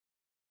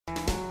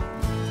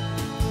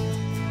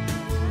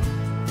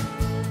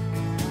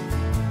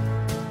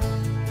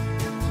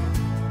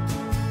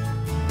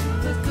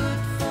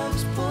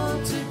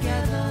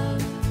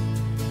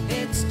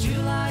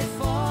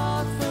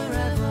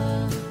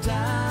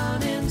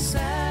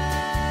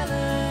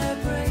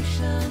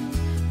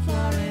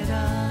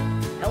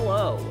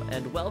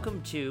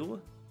welcome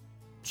to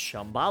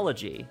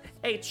Chumbology,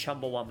 a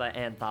Chumbawamba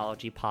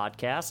anthology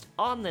podcast.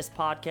 On this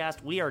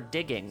podcast, we are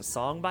digging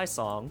song by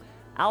song,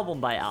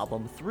 album by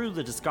album, through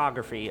the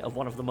discography of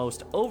one of the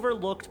most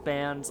overlooked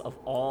bands of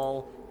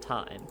all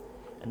time.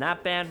 And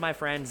that band, my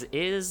friends,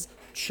 is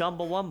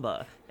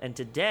Chumbawamba. And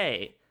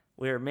today,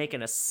 we're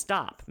making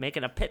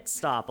a pit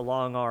stop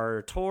along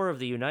our tour of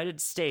the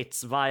United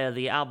States via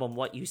the album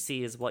What You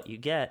See Is What You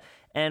Get,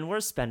 and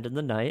we're spending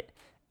the night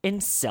in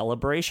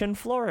Celebration,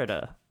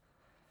 Florida.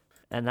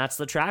 And that's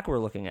the track we're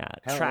looking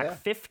at. Hell track yeah.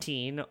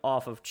 15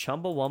 off of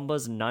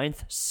Chumbawamba's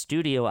 9th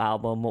studio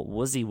album,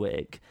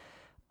 WYZIWYG.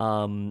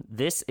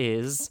 This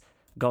is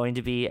going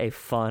to be a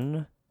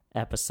fun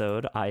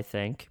episode, I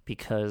think,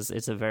 because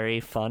it's a very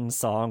fun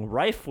song,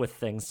 rife with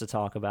things to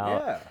talk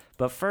about. Yeah.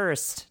 But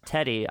first,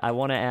 Teddy, I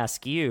want to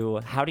ask you,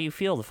 how do you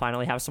feel to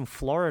finally have some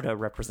Florida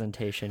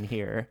representation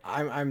here?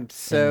 I'm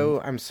so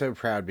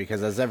proud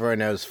because, as everyone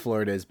knows,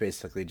 Florida is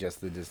basically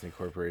just the Disney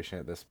Corporation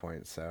at this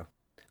point. So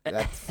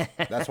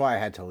that's why I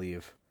had to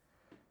leave.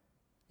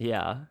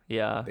 Yeah.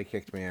 They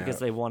kicked me out Because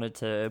they wanted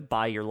to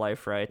buy your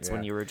life rights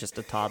when you were just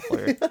a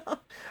toddler.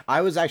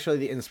 I was actually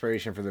the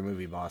inspiration for the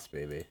movie Boss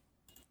Baby.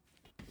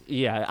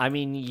 Yeah, I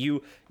mean,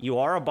 you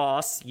are a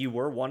boss. You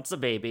were once a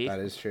baby. That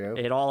is true.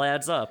 It all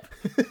adds up.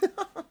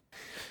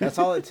 That's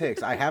all it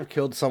takes. I have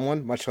killed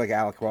someone, much like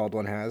Alec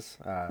Baldwin has.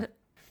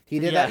 He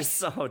did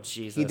that. Oh,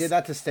 Jesus. He did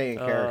that to stay in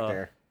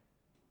character.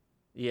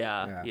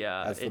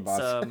 Yeah. As the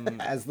boss,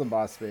 as the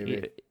boss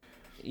baby.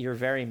 You're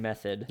very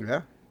method.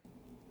 Yeah.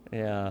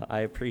 Yeah, I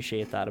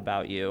appreciate that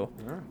about you.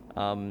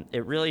 Yeah.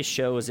 It really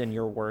shows in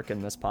your work in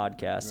this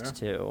podcast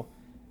too.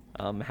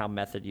 How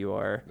method you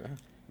are. Yeah.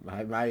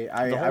 The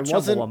I whole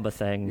wasn't Chumbawamba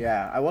thing.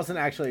 Yeah, I wasn't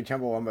actually a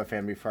Chumbawamba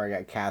fan before I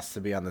got cast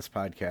to be on this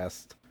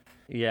podcast.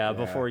 Yeah,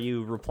 before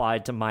you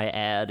replied to my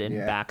ad in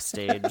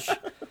Backstage.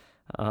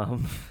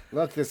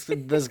 Look,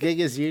 this gig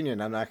is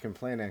union. I'm not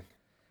complaining.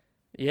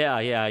 Yeah,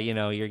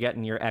 you're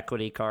getting your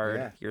equity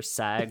card, your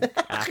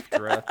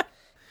SAG-AFTRA.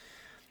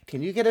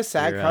 Can you get a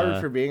SAG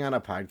card for being on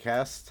a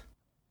podcast?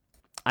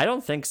 I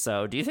don't think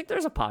so. Do you think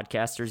there's a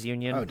podcasters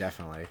union? Oh,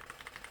 definitely.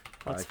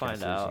 Let's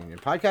find out. Union.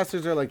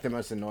 Podcasters are like the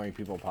most annoying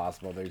people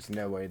possible. There's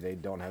no way they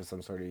don't have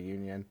some sort of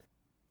union.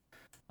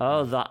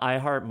 Oh, the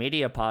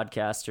iHeartMedia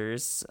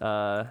podcasters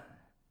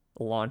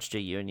launched a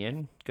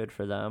union. Good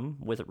for them.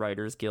 With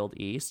Writers Guild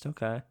East.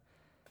 Okay.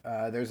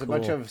 There's a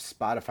bunch of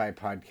Spotify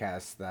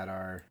podcasts that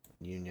are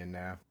union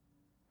now.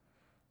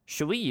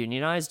 Should we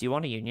unionize? Do you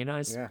want to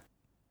unionize? Yeah.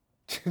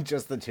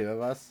 Just the two of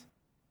us?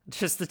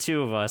 Just the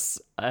two of us,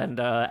 and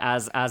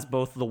as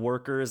both the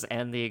workers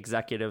and the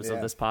executives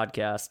of this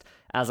podcast.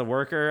 As a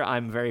worker,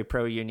 I'm very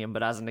pro-union,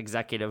 but as an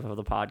executive of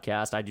the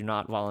podcast, I do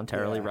not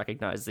voluntarily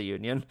recognize the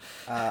union.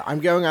 I'm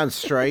going on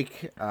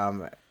strike,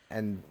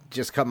 and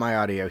just cut my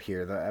audio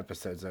here. The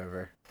episode's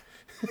over.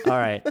 All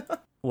right.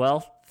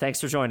 Well, thanks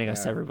for joining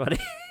us, everybody.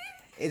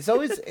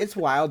 It's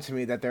wild to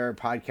me that there are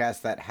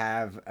podcasts that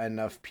have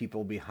enough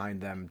people behind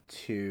them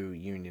to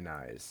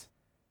unionize.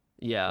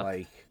 Yeah.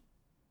 Like,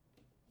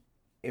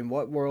 in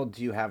what world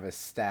do you have a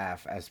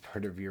staff as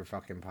part of your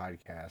fucking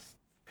podcast?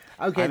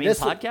 Okay, I mean,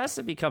 podcasts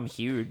have become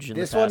huge in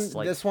the past,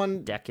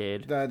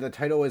 decade. The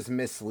title is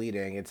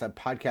misleading. It's a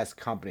podcast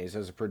company, so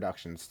it's a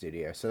production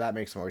studio. So that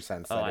makes more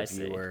sense than if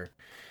you were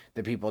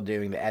the people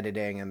doing the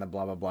editing and the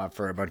blah, blah, blah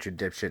for a bunch of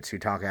dipshits who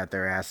talk out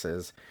their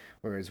asses.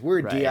 Whereas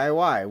we're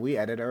DIY. We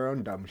edit our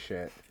own dumb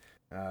shit.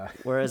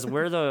 Whereas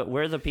we're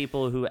the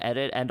people who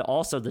edit and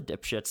also the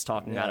dipshits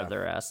talking out of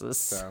their asses.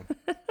 So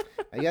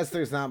I guess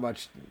there's not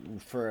much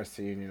for us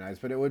to unionize,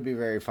 but it would be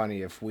very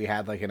funny if we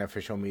had like an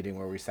official meeting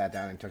where we sat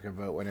down and took a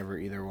vote whenever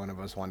either one of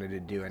us wanted to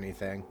do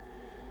anything.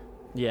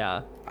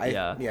 Yeah.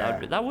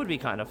 That would be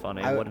kind of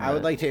funny. I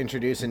would like to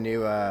introduce a new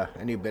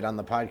bit on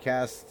the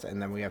podcast,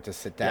 and then we have to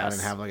sit down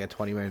and have like a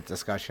 20-minute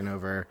discussion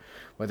over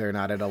whether or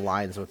not it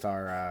aligns with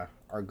our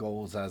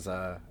goals as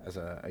a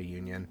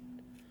union.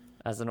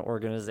 As an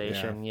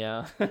organization,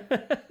 yeah.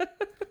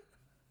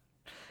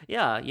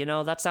 Yeah,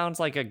 that sounds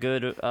like a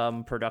good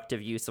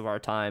productive use of our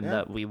time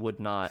that we would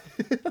not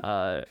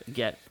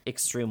get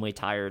extremely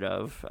tired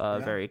of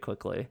very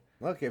quickly.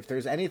 Look, if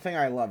there's anything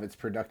I love, it's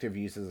productive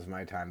uses of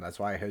my time. That's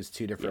why I host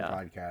two different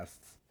podcasts.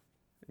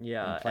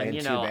 Yeah,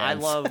 and I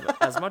love,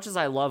 as much as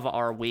I love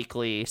our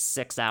weekly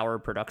 6-hour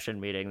production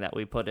meeting that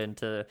we put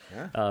into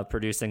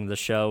producing the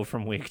show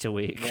from week to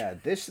week. Yeah,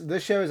 this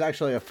show is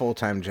actually a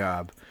full-time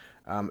job.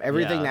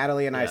 Everything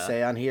Natalie and I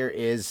say on here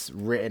is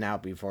written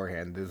out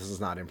beforehand. This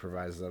is not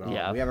improvised at all.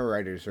 Yeah. We have a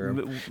writer's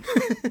room.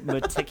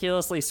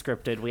 Meticulously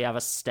scripted. We have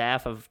a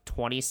staff of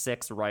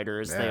 26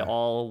 writers. Yeah. They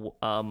all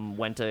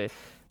went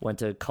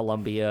to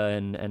Columbia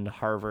and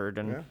Harvard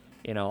and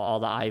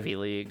all the Ivy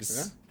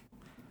Leagues.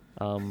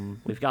 Yeah.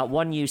 We've got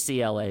one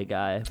UCLA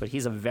guy, but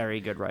he's a very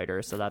good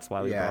writer, so that's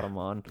why we brought him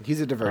on. He's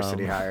a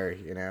diversity hire,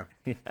 Yeah.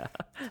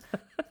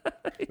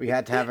 We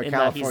had to have a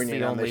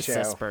Californian on the show. He's the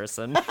only cis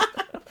person.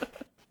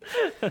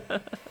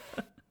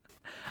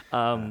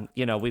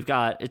 We've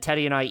got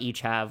Teddy and I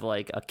each have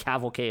like a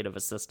cavalcade of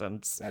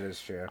assistants. That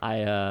is true.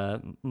 I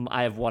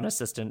have one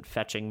assistant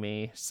fetching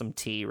me some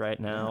tea right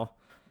now.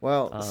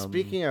 Well,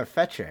 speaking of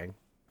fetching,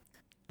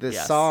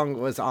 this song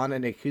was on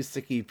an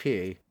acoustic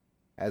EP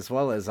as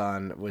well as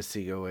on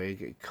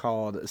Wasigawig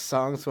called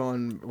Songs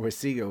on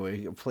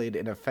Wasigawig, played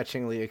in a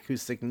fetchingly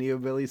acoustic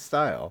neobilly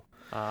style.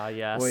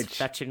 Yes,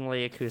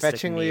 fetchingly acoustic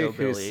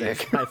neobilly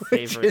is my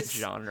favorite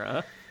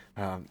genre.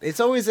 It's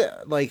always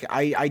like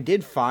I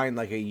did find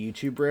like a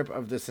YouTube rip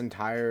of this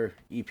entire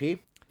EP.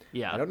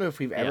 Yeah, I don't know if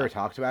we've ever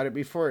talked about it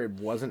before. It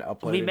wasn't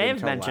uploaded. We may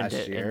have mentioned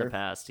it in the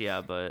past,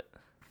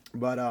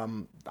 but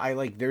I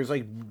like there's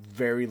like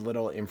very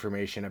little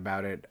information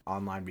about it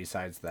online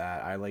besides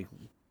that. I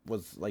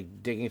was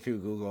like digging through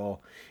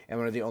Google, and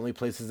one of the only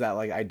places that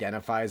like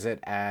identifies it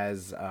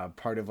as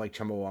part of like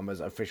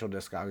Chumbawamba's official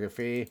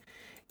discography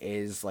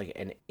is like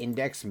an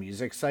index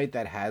music site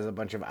that has a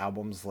bunch of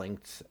albums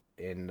linked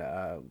in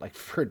like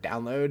for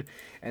download,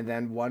 and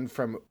then one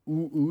from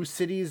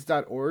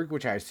oocities.org,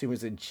 which I assume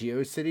is a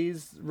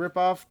GeoCities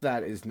ripoff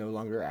that is no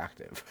longer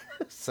active.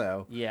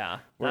 So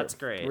yeah, that's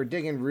great. We're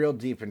digging real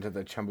deep into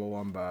the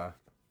Chumbawamba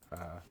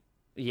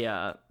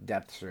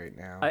depths right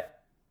now.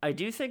 I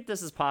do think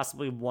this is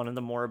possibly one of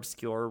the more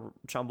obscure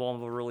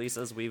Chumbawamba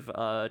releases we've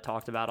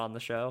talked about on the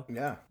show.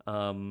 Yeah.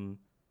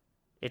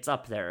 It's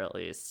up there at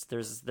least.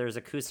 There's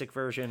acoustic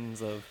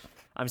versions of,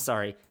 I'm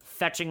sorry,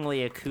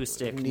 fetchingly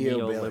acoustic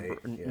neobilly,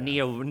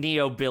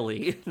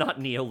 neobilly, not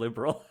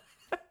neoliberal.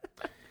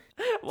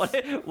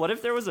 What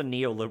if there was a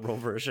neoliberal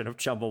version of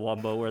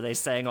Chumbawamba where they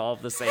sang all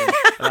of the same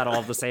about all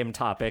of the same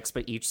topics,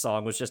 but each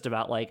song was just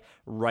about like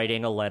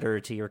writing a letter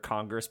to your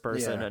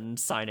congressperson and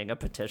signing a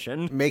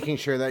petition, making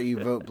sure that you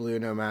vote blue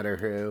no matter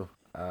who.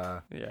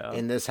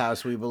 In this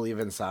house, we believe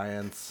in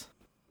science.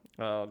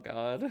 Oh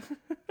God.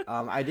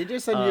 I did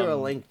just send you a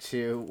link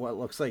to what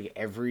looks like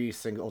every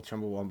single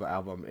Chumbawamba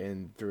album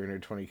in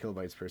 320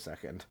 kilobytes per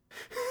second.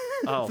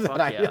 Oh, fuck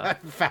I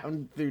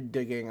found through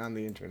digging on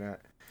the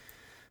internet.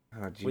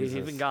 Oh, Jesus. We've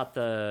even got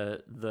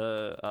the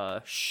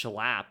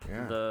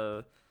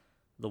Schlap,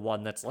 the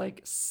one that's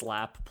like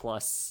slap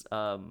plus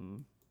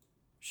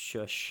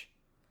shush.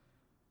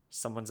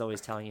 Someone's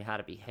always telling you how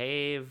to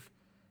behave.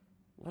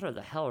 What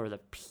the hell are the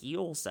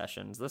Peel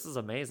sessions? This is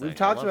amazing. We've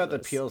talked about the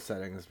Peel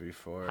settings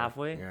before. Have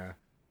we? Yeah.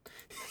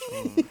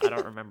 I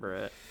don't remember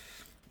it.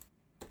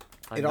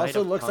 It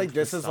also looks like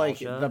this is like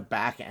the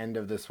back end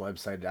of this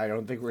website. I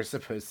don't think we're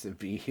supposed to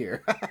be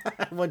here.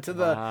 I went to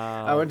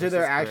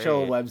their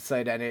actual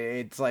website, and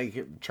it's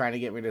like trying to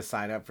get me to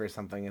sign up for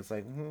something. It's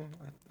like,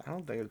 I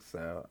don't think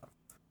so.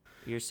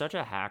 You're such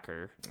a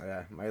hacker.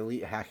 Yeah, my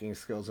elite hacking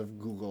skills of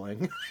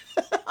Googling.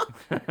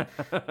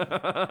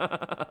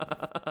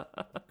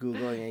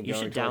 Googling and you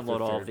should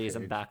download all of these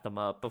and back them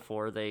up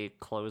before they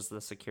close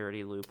the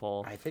security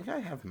loophole. I think I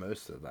have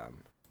most of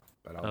them,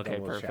 but I'll okay,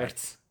 perfect.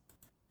 Check.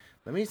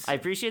 Let me see. I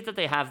appreciate that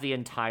they have the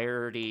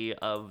entirety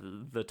of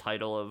the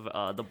title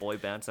of the boy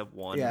bands of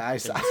one. Yeah, I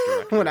saw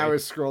when I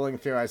was scrolling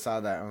through. I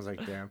saw that. I was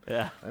like, damn.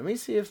 Yeah. Let me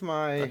see if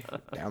my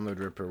download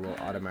ripper will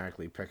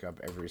automatically pick up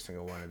every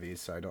single one of these,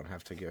 so I don't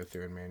have to go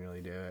through and manually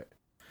do it.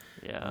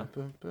 Yeah.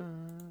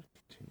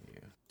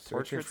 Continue.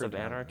 Portraits of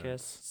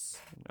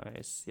Anarchists.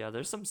 Nice. Yeah,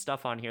 there's some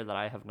stuff on here that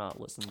I have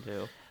not listened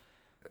to.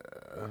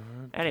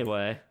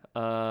 Anyway.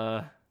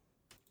 On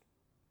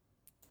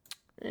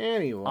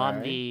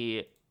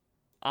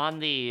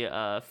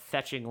the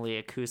fetchingly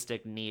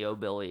acoustic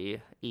neobilly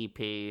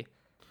EP,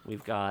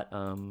 we've got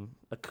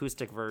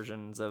acoustic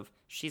versions of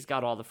She's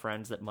Got All the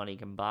Friends That Money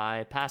Can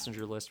Buy,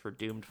 Passenger List for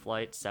Doomed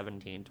Flight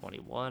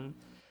 1721,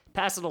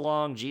 Pass It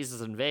Along,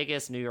 Jesus in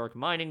Vegas, New York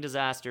Mining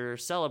Disaster,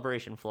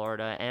 Celebration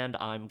Florida, and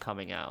I'm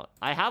Coming Out.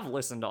 I have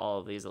listened to all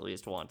of these at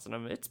least once,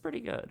 and it's pretty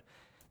good.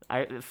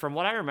 From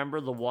what I remember,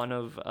 the one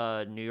of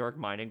New York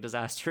Mining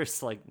Disaster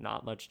is like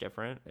not much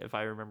different, if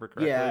I remember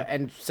correctly. Yeah,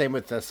 and same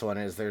with this one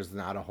is there's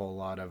not a whole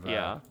lot of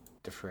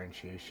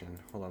differentiation.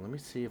 Hold on, let me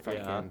see if I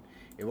can.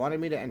 It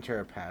wanted me to enter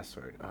a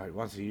password. Oh, it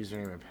wants a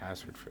username and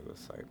password for this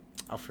site.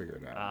 I'll figure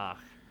it out.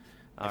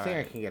 I think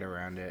I can get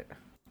around it.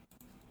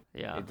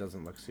 Yeah, it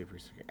doesn't look super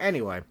secure.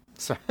 Anyway,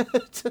 so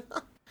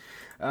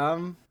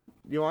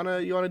you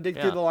wanna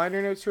dig through the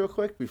liner notes real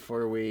quick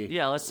before we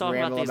let's talk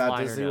about these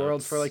liner Disney notes.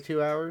 World for like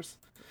 2 hours.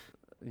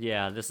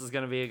 Yeah, this is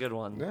gonna be a good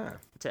one. Yeah.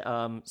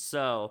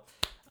 So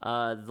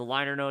the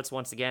liner notes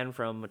once again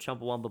from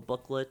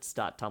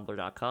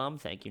chumbawambabooklets.tumblr.com.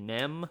 Thank you,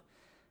 Nim.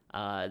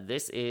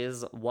 This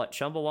is what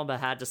Chumbawamba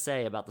had to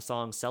say about the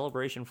song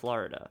Celebration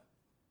Florida.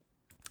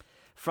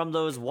 From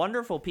those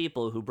wonderful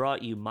people who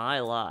brought you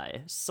My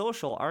Lie,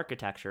 social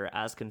architecture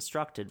as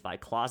constructed by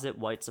closet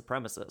white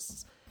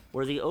supremacists,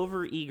 where the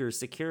overeager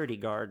security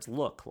guards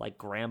look like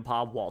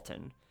Grandpa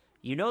Walton.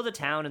 You know the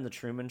town in the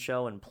Truman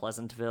Show in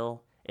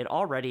Pleasantville? It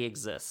already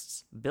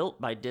exists, built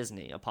by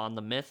Disney upon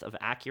the myth of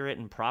accurate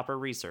and proper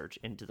research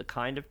into the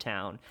kind of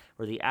town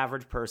where the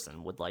average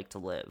person would like to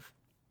live.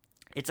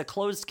 It's a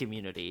closed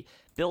community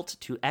built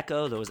to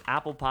echo those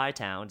apple pie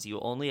towns you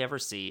only ever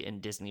see in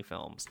Disney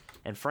films,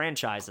 and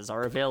franchises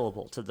are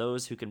available to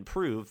those who can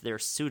prove they're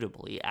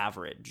suitably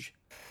average.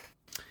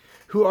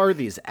 Who are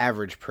these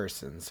average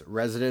persons?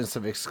 Residents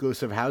of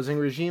exclusive housing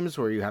regimes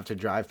where you have to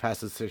drive past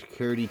the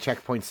security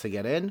checkpoints to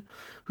get in?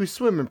 Who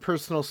swim in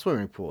personal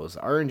swimming pools,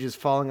 oranges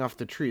falling off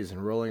the trees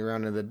and rolling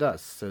around in the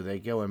dust so they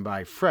go and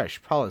buy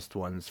fresh, polished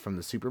ones from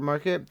the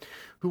supermarket?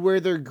 Who wear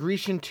their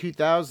Grecian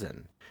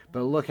 2000,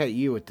 but look at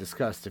you with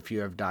disgust if you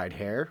have dyed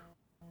hair?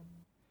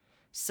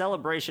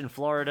 Celebration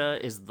Florida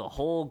is the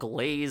whole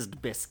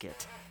glazed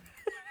biscuit.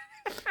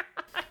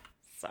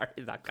 Sorry,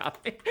 that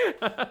got me.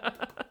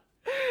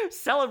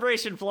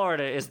 Celebration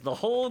Florida is the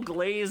whole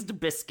glazed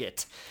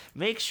biscuit.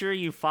 Make sure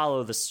you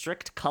follow the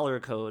strict color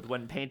code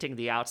when painting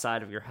the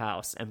outside of your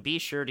house, and be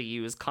sure to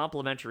use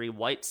complimentary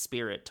white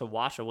spirit to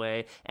wash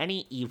away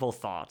any evil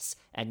thoughts.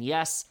 And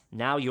yes,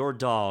 now your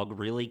dog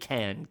really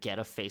can get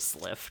a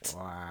facelift.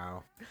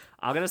 Wow.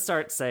 I'm going to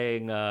start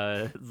saying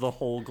the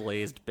whole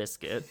glazed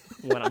biscuit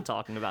when I'm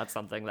talking about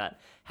something that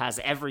has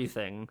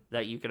everything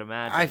that you can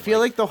imagine. I feel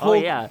like the whole... Oh,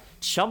 yeah,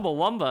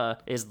 Chumbawamba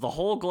is the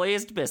whole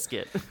glazed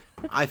biscuit.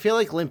 I feel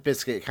like Limp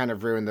Bizkit kind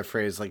of ruined the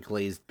phrase, like,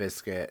 glazed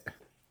biscuit.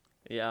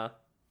 Yeah.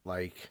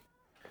 Like...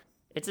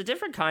 It's a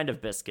different kind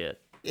of biscuit.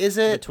 Is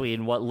it?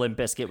 Between what Limp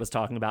Bizkit was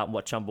talking about and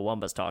what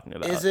Chumbawamba's talking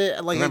about. Is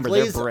it like Remember, a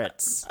glazed... they're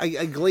Brits.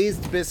 A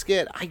glazed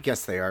biscuit? I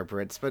guess they are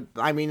Brits, but,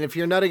 I mean, if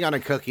you're nutting on a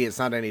cookie, it's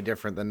not any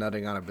different than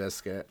nutting on a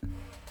biscuit.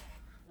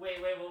 Wait.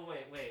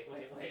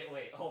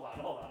 Hold on.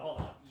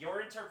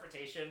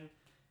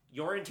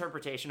 Your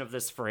interpretation of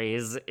this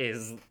phrase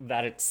is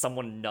that it's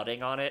someone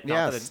nutting on it,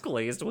 not that it's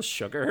glazed with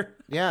sugar.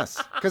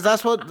 Yes, because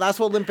that's what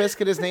Limp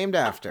Bizkit is named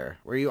after,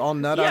 where you all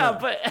nut on it. Yeah,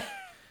 but...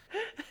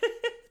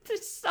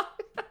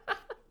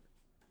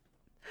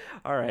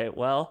 All right,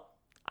 well,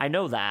 I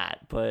know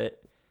that,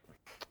 but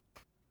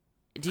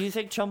do you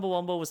think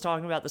Chumbawamba was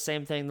talking about the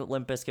same thing that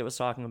Limp Bizkit was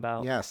talking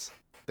about? Yes,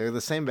 they're the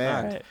same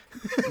band.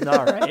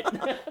 All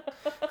right.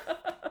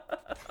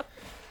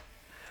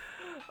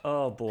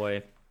 Oh,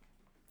 boy.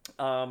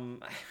 I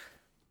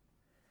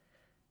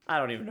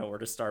don't even know where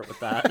to start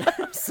with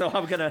that. So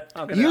I'm gonna.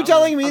 You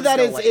telling me that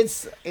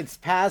it's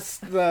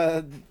past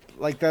the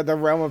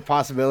realm of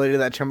possibility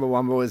that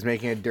Chumbawamba was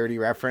making a dirty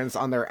reference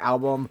on their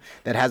album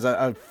that has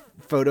a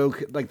photo,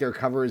 like their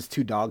cover is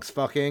two dogs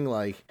fucking.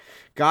 Like,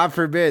 God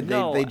forbid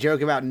they joke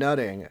about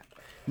nutting.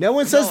 No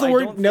one says the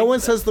word. No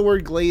one says the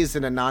word glazed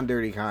in a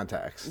non-dirty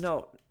context.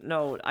 No,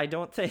 I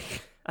don't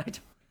think.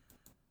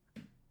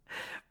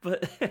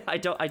 But I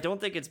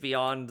don't think it's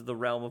beyond the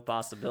realm of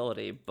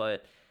possibility,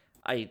 but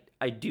I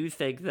do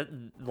think that,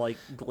 like,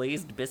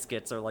 glazed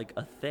biscuits are, like,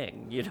 a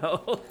thing, you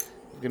know?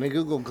 I'm gonna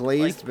Google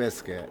glazed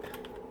biscuit.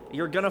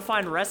 You're gonna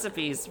find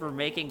recipes for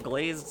making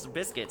glazed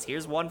biscuits.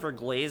 Here's one for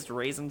glazed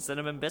raisin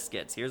cinnamon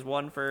biscuits. Here's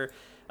one for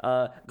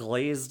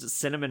glazed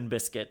cinnamon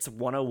biscuits,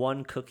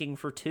 101 cooking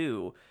for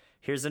two.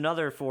 Here's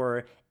another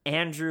for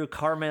Andrew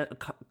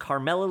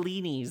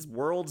Carmelini's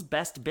World's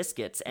Best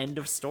Biscuits, end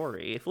of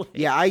story.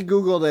 Yeah, I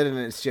Googled it and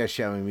it's just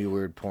showing me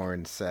weird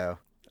porn, so...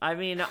 I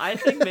mean, I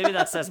think maybe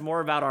that says more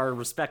about our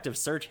respective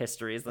search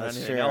histories than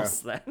anything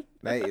else, then.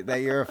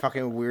 that you're a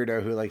fucking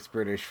weirdo who likes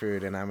British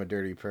food and I'm a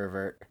dirty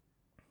pervert.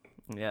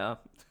 Yeah.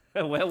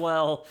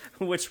 Well,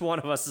 which one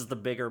of us is the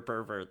bigger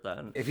pervert,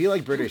 then? If you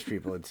like British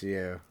people, it's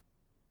you.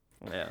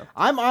 Yeah.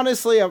 I'm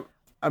honestly...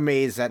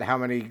 amazed at how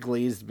many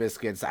glazed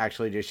biscuits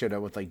actually just showed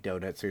up with like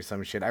donuts or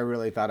some shit. I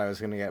really thought I was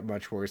going to get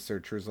much worse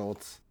search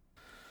results.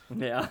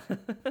 Yeah.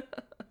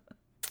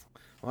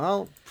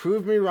 Well,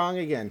 prove me wrong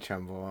again,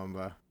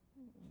 Chumbawamba.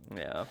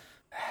 Yeah.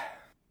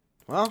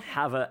 Well,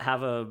 have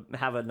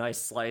a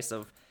nice slice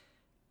of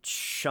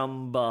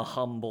Chumba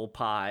humble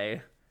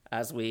pie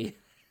as we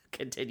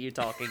continue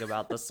talking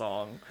about the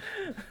song.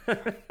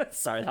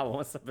 Sorry, that one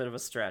was a bit of a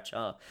stretch,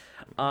 huh?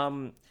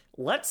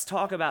 Let's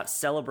talk about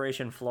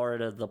Celebration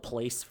Florida, the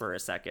place, for a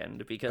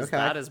second, because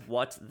that is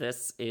what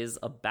this is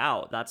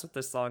about. That's what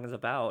this song is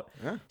about.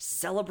 Yeah.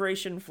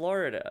 Celebration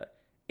Florida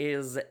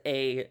is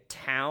a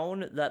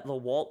town that the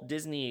Walt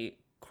Disney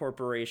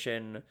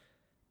Corporation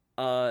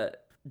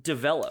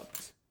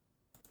developed.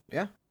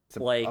 Yeah, it's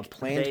a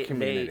planned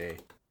community.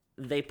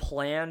 They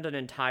planned an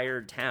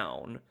entire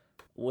town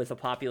with a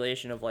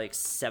population of like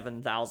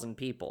 7,000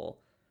 people.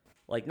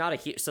 Like,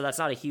 so that's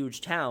not a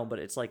huge town, but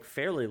it's, like,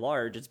 fairly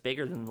large. It's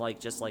bigger than,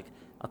 like, just, like,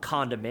 a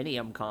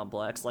condominium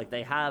complex. Like,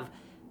 they have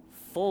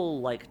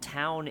full, like,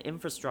 town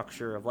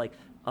infrastructure of, like,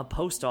 a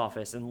post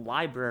office and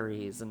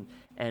libraries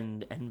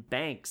and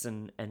banks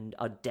and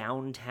a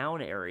downtown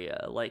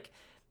area. Like,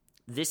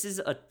 this is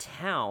a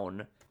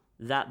town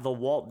that the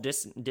Walt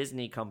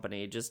Disney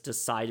Company just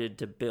decided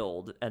to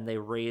build, and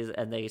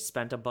they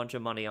spent a bunch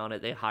of money on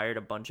it. They hired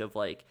a bunch of,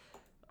 like,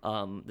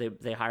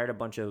 they hired a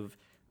bunch of,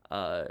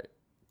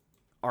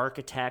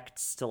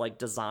 architects to like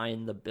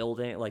design the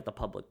building, like the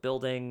public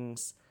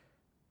buildings,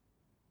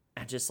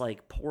 and just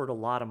like poured a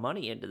lot of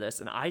money into this,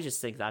 and I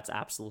just think that's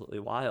absolutely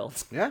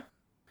wild. Yeah.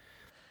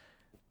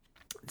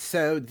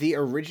 So the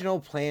original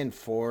plan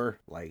for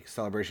like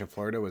Celebration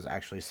Florida was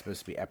actually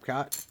supposed to be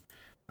Epcot.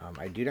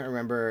 I do not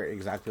remember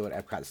exactly what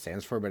Epcot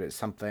stands for, but it's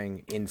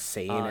something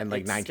insane in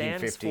like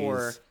 1950s. Stands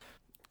for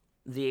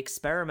the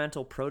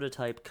Experimental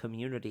Prototype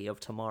Community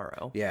of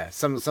Tomorrow. Yeah,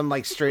 some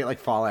like straight like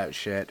Fallout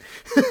shit.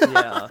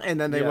 Yeah. And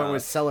then they went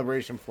with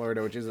Celebration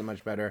Florida, which isn't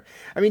much better.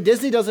 I mean,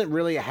 Disney doesn't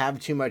really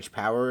have too much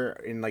power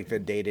in like the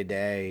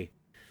day-to-day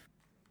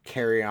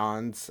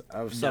carry-ons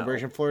of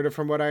Celebration Florida,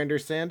 from what I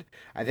understand.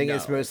 I think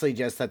it's mostly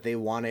just that they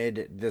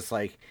wanted this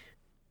like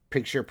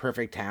picture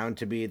perfect town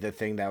to be the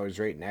thing that was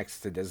right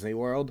next to Disney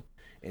World,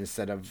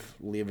 instead of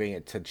leaving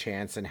it to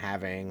chance and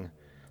having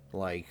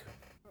like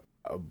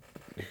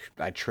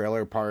a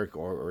trailer park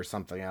or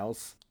something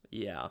else.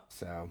 Yeah.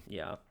 So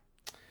yeah.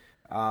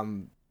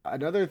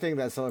 Another thing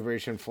that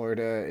Celebration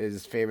Florida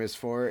is famous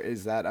for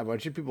is that a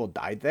bunch of people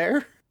died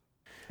there.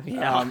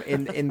 Yeah.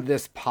 In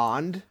this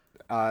pond.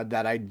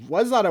 That I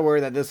was not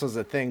aware that this was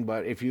a thing,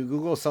 but if you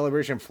Google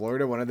Celebration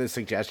Florida, one of the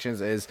suggestions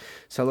is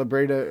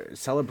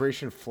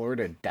Celebration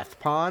Florida Death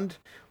Pond,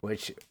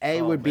 which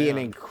would be an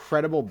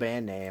incredible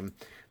band name,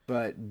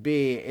 but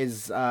B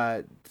is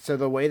so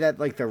the way that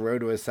like the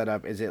road was set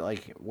up is it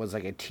like was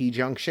like a T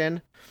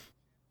junction,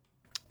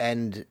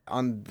 and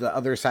on the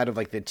other side of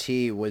like the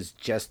T was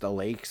just a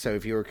lake. So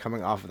if you were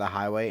coming off of the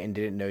highway and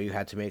didn't know you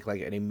had to make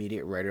like an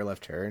immediate right or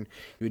left turn,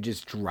 you would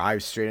just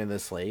drive straight into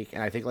this lake.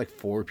 And I think like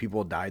 4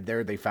 people died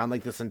there. They found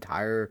like this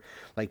entire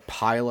like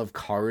pile of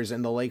cars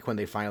in the lake when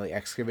they finally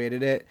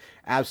excavated it.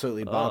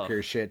 Absolutely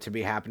bonkers shit to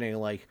be happening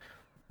like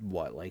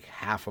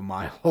half a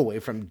mile away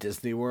from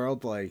Disney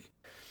World. Like,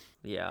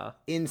 yeah,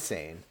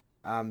 insane.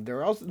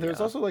 There's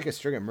also like a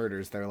string of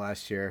murders there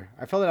last year.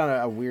 I fell down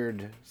a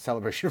weird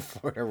Celebration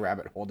Florida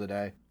rabbit hole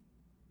today.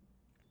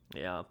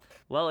 Yeah.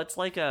 Well, it's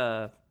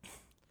a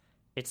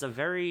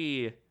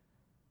very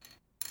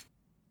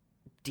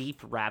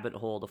deep rabbit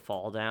hole to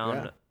fall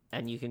down,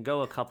 and you can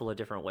go a couple of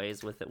different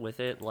ways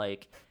with it.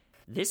 Like,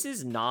 this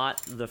is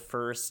not the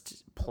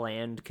first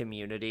planned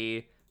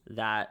community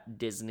that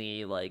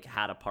Disney like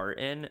had a part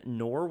in,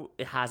 nor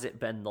has it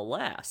been the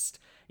last.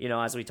 You know,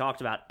 as we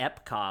talked about,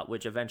 Epcot,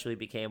 which eventually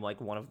became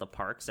like one of the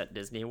parks at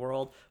Disney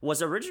World,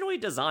 was originally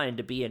designed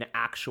to be an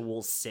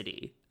actual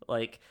city,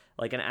 like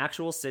an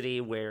actual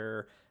city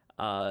where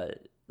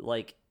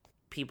like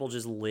people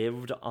just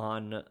lived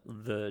on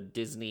the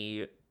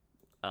Disney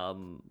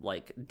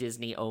like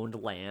Disney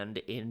owned land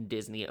in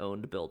Disney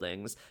owned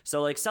buildings.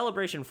 So like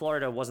Celebration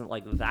Florida wasn't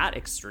like that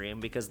extreme,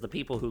 because the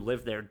people who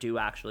live there do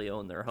actually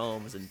own their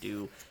homes and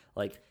do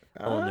like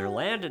own their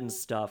land and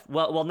stuff.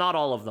 Well, not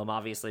all of them,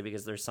 obviously,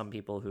 because there's some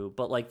people who,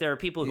 but like there are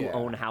people who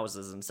own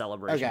houses in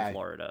Celebration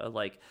Florida.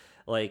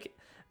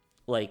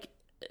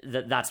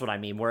 That's what I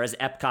mean. Whereas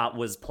Epcot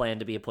was planned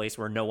to be a place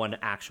where no one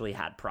actually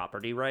had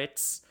property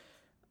rights.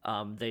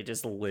 They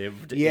just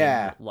lived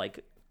in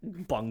like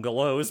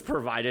bungalows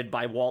provided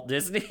by Walt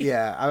Disney.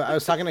 Yeah, I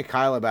was talking to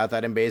Kyle about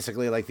that, and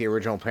basically like the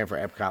original plan for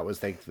Epcot was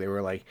they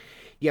were like,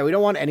 yeah, we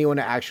don't want anyone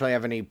to actually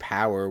have any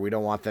power. We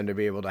don't want them to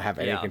be able to have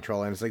any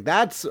control. And it's like,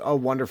 that's a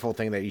wonderful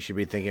thing that you should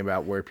be thinking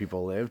about where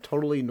people live.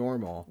 Totally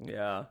normal.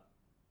 Yeah.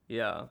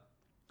 Yeah.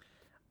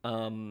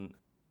 They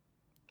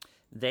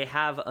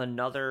have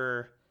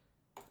another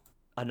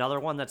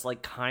one that's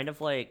like kind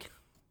of like,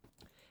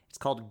 it's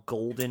called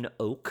Golden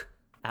Oak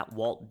at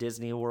Walt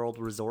Disney World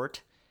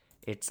Resort.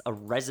 It's a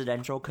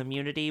residential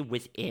community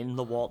within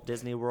the Walt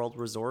Disney World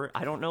Resort.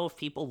 I don't know if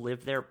people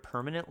live there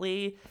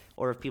permanently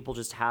or if people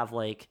just have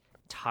like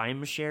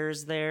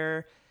timeshares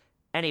there.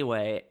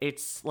 Anyway,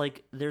 it's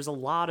like there's a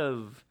lot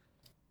of,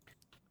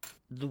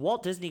 the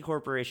Walt Disney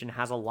Corporation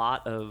has a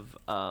lot of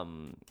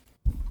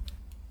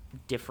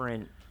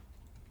different,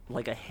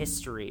 like a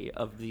history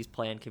of these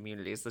planned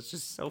communities that's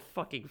just so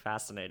fucking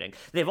fascinating.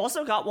 They've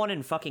also got one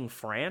in fucking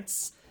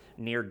France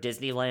near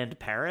Disneyland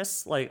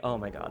Paris. Like, oh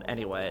my god.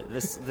 Anyway,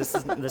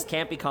 this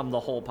can't become the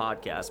whole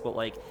podcast, but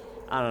like,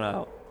 I don't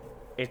know.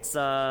 It's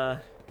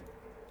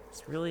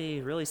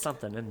really, really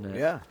something, isn't it?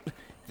 Yeah.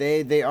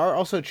 They are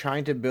also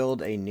trying to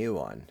build a new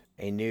one,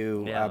 a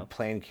new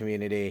planned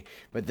community,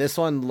 but this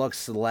one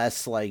looks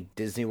less like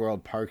Disney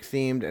World park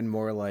themed and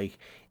more like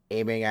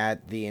aiming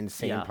at the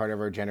insane part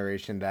of our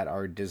generation that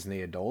are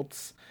Disney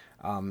adults.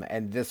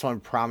 And this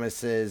one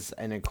promises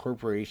an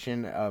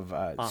incorporation of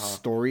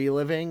story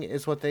living,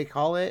 is what they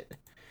call it,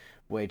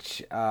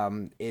 which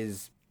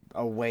is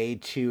a way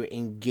to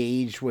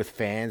engage with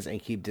fans and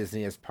keep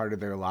Disney as part of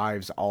their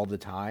lives all the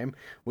time,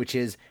 which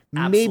is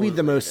maybe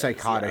the most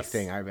psychotic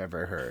thing I've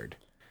ever heard.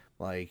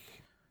 Like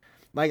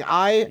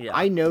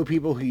I know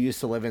people who used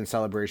to live in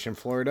Celebration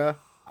Florida.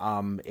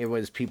 It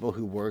was people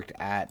who worked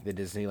at the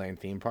Disneyland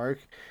theme park,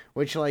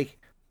 which like,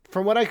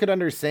 from what I could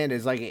understand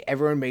is like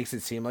everyone makes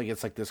it seem like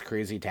it's like this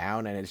crazy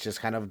town, and it's just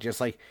kind of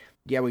just like,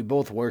 yeah, we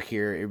both work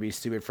here. It'd be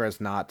stupid for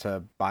us not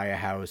to buy a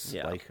house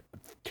like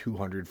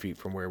 200 feet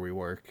from where we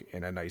work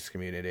in a nice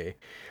community.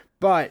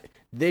 But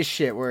this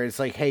shit where it's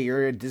like, hey,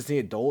 you're a Disney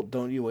adult,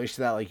 don't you wish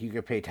that like you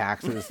could pay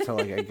taxes to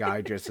like a guy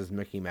dressed as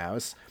Mickey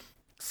Mouse,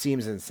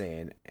 seems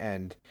insane.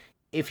 And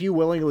if you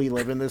willingly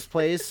live in this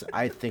place,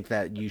 I think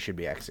that you should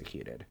be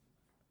executed.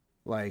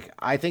 Like,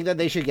 I think that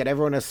they should get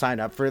everyone to sign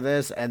up for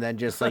this and then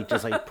just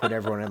put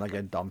everyone in like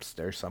a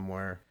dumpster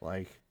somewhere.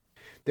 Like,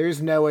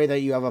 there's no way that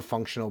you have a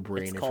functional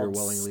brain if you're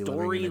willingly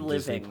living in a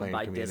Disney plane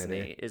by community.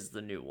 Disney is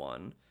the new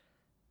one.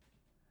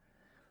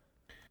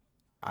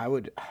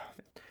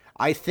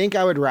 I think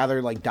I would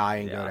rather like die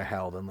and go to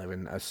hell than live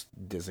in a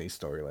Disney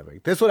story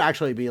living. This would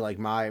actually be like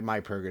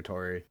my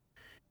purgatory.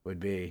 Would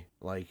be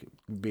like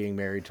being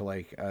married to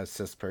like a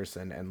cis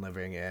person and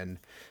living in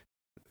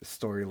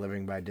story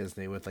living by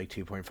Disney with like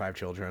 2.5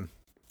 children.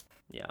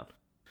 Yeah.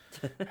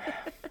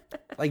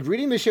 Like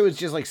reading the shit was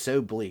just like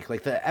so bleak.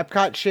 Like the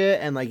Epcot shit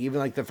and like even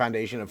like the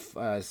foundation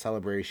of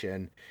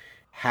Celebration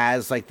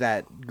has like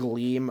that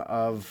gleam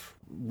of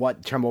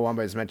what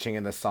Chumbawamba is mentioning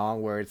in the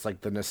song, where it's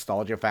like the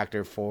nostalgia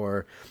factor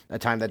for a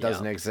time that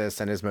doesn't exist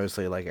and is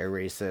mostly like a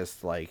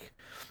racist like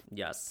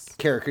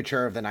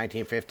caricature of the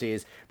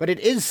 1950s, but it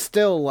is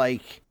still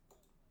like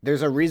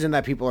there's a reason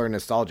that people are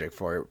nostalgic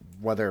for it,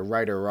 whether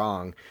right or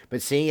wrong.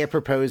 But seeing it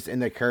proposed in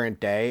the current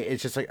day,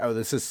 it's just like, oh,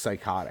 this is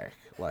psychotic.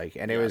 Like,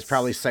 and it was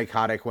probably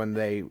psychotic when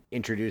they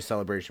introduced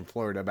Celebration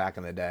Florida back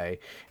in the day,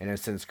 and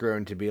has since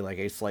grown to be like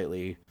a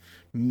slightly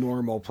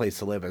normal place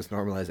to live, as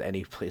normal as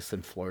any place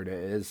in Florida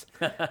is.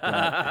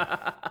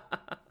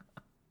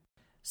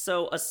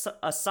 So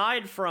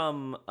aside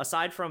from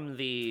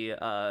the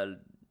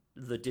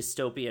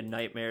dystopian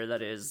nightmare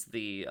that is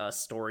the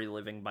story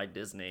living by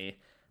Disney,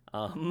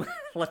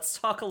 let's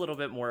talk a little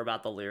bit more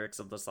about the lyrics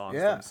of the songs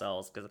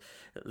themselves,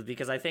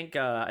 because I think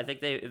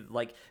they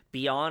like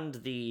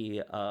beyond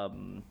the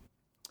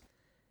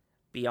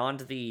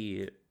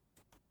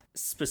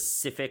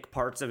specific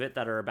parts of it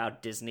that are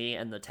about Disney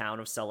and the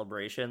town of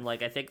Celebration.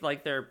 Like, I think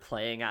like they're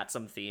playing at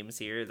some themes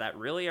here that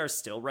really are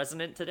still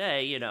resonant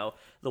today. You know,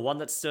 the one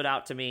that stood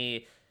out to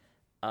me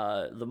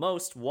the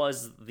most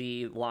was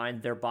the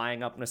line, "They're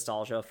buying up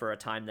nostalgia for a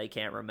time they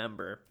can't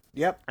remember."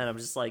 Yep. And I'm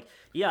just like,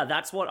 yeah,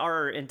 that's what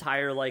our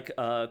entire like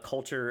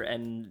culture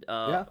and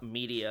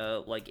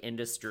media like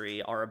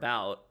industry are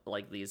about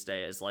like these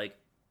days. Like,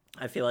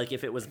 I feel like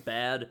if it was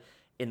bad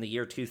in the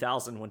year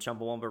 2000 when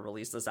Chumbawamba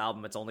released this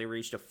album, it's only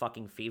reached a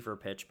fucking fever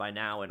pitch by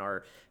now in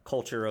our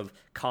culture of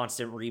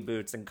constant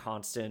reboots and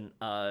constant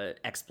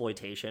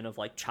exploitation of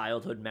like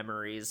childhood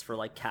memories for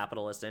like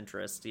capitalist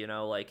interest. You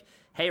know, like,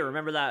 hey,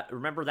 remember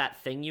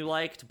that thing you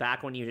liked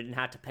back when you didn't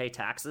have to pay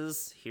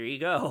taxes? Here you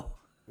go.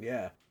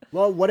 Yeah.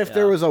 Well, what if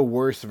there was a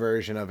worse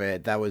version of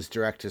it that was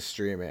direct to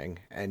streaming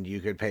and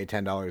you could pay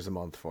 $10 a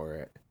month for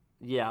it?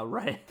 Yeah,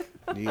 right.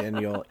 And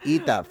you'll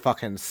eat that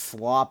fucking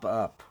slop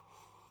up.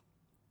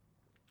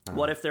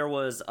 What if there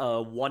was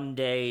a one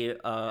day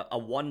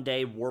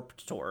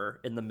Warped Tour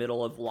in the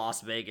middle of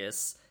Las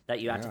Vegas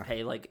that you had to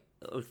pay like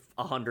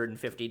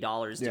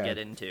 $150 to get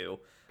into?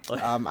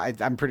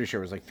 I'm pretty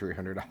sure it was like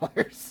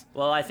 $300.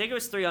 Well, I think it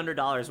was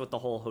 $300 with the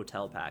whole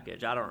hotel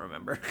package. I don't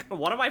remember.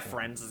 One of my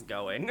friends is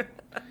going.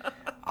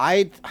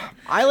 I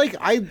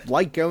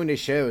like going to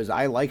shows.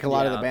 I like a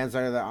lot of the bands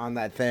that are on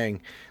that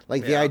thing.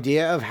 Like the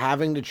idea of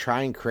having to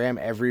try and cram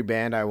every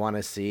band I want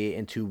to see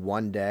into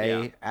one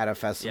day at a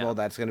festival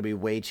that's going to be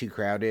way too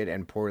crowded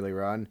and poorly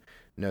run.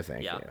 No,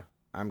 thank you.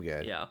 I'm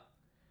good. Yeah.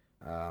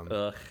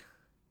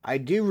 I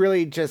do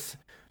really just.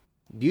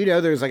 You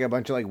know, there's like a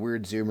bunch of like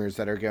weird Zoomers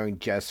that are going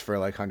just for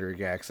like 100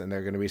 gex, and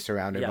they're going to be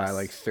surrounded by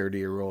like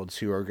 30-year-olds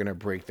who are going to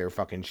break their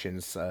fucking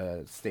shins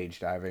stage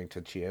diving to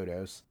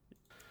Chiodos.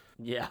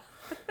 Yeah.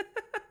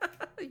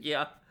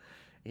 Yeah.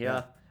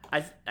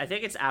 I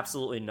think it's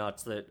absolutely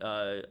nuts that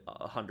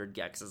 100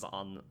 gex is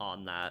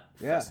on that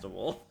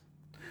festival.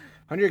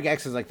 100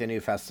 gex is like the new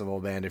festival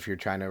band if you're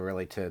trying to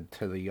relate to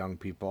the young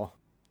people.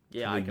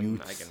 Yeah, I can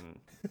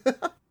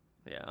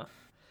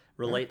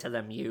relate to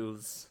them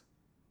youths.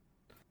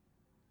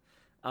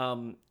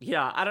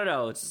 Yeah, I don't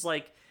know. It's just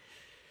like,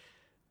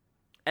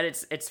 and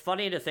it's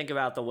funny to think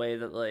about the way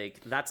that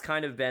like that's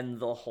kind of been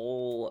the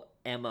whole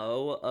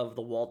MO of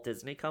the Walt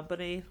Disney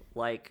Company,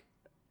 like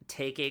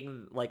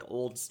taking like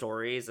old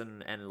stories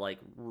and like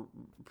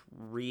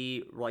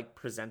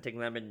presenting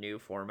them in new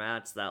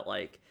formats that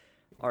like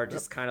are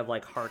just kind of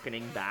like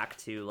harkening back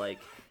to like,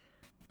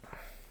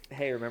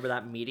 hey, remember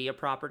that media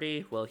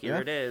property? Well, here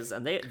it is.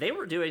 And they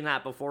were doing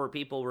that before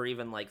people were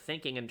even like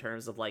thinking in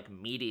terms of like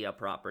media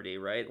property,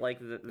 right? Like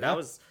that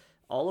was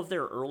all of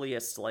their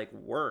earliest like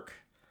work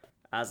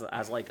as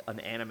like an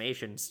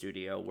animation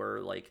studio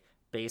were like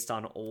based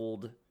on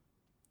old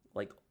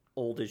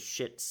as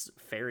shit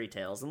fairy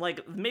tales. And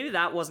like maybe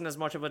that wasn't as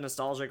much of a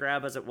nostalgia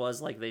grab as it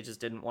was like they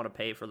just didn't want to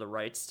pay for the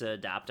rights to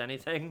adapt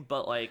anything.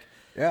 But like,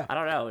 I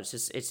don't know. It's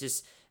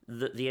just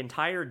the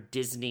entire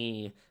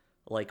Disney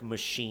like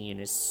machine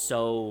is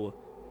so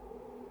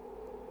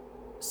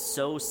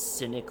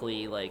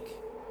cynically like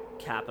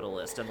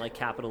capitalist, and like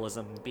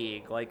capitalism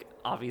being like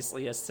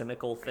obviously a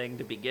cynical thing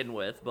to begin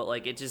with, but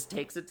like it just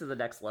takes it to the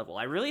next level.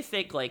 I really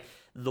think like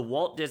the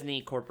Walt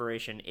Disney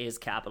Corporation is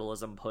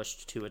capitalism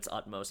pushed to its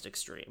utmost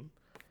extreme.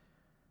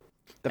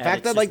 The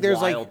fact that like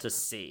there's wild like to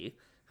see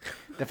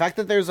the fact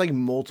that there's like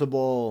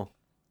multiple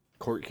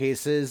court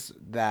cases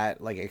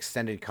that like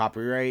extended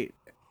copyright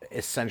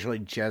essentially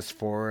just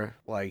for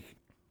like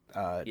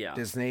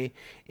Disney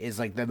is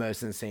like the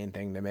most insane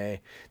thing to me.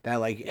 That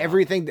like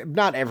everything,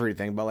 not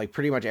everything, but like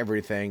pretty much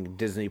everything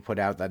Disney put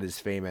out that is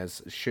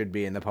famous should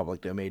be in the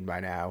public domain by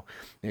now,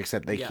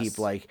 except they keep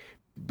like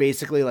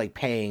basically like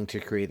paying to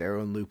create their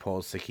own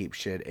loopholes to keep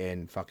shit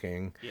in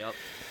fucking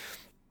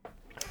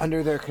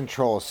under their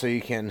control, so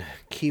you can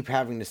keep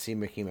having to see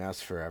Mickey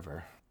Mouse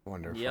forever.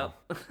 Wonderful. Yeah.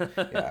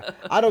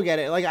 I don't get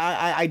it. Like,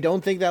 I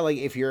don't think that, like,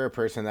 if you're a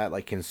person that,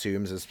 like,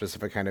 consumes a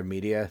specific kind of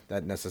media,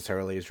 that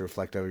necessarily is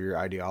reflective of your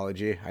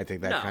ideology. I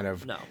think that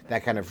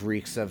that kind of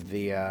reeks of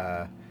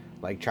the,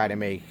 like, try to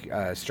make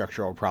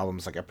structural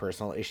problems, like, a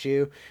personal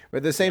issue. But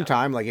at the same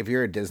time, like, if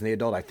you're a Disney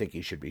adult, I think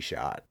you should be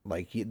shot.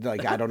 Like,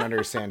 I don't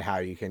understand how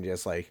you can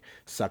just, like,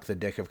 suck the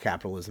dick of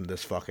capitalism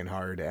this fucking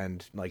hard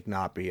and, like,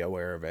 not be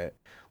aware of it.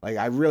 Like,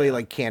 I really,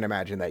 like, can't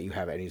imagine that you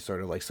have any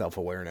sort of, like,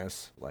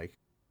 self-awareness. Like,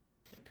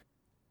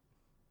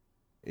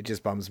 it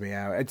just bums me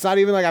out. It's not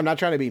even like I'm not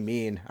trying to be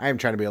mean. I am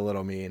trying to be a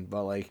little mean,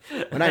 but like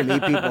when I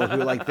meet people who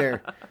like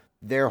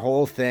their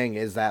whole thing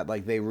is that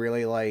like they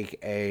really like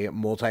a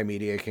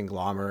multimedia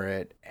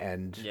conglomerate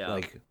and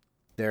like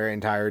their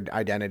entire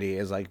identity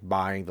is like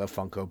buying the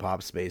Funko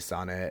Pops based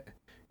on it.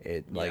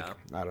 It like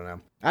I don't know.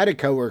 I had a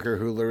coworker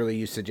who literally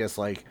used to just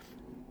like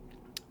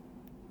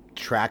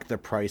track the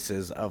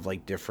prices of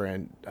like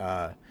different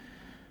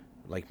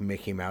like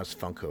Mickey Mouse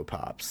Funko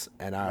Pops,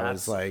 and I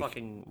was like,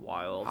 fucking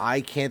wild.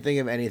 I can't think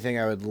of anything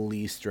I would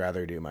least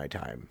rather do with my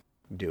time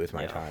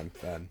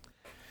than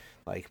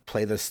like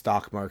play the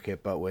stock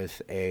market, but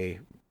with a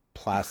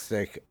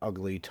plastic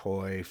ugly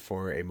toy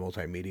for a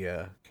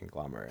multimedia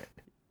conglomerate.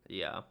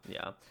 Yeah.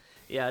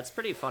 It's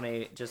pretty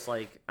funny. Just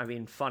like, I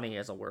mean, funny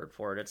is a word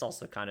for it. It's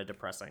also kind of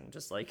depressing.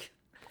 Just like,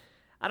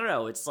 I don't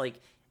know. It's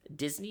like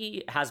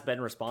Disney has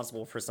been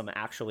responsible for some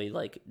actually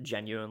like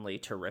genuinely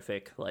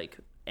terrific like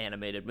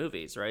animated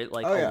movies, right?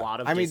 Like a lot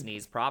of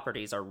Disney's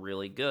properties are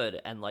really good,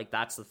 and like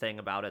that's the thing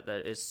about it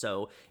that is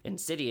so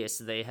insidious.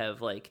 They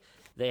have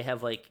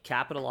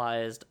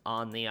capitalized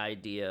on the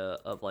idea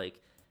of like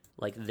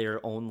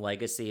their own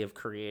legacy of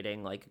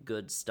creating like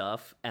good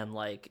stuff and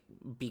like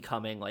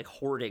becoming like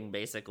hoarding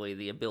basically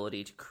the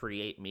ability to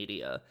create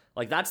media.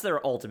 Like that's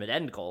their ultimate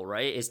end goal,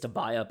 right? Is to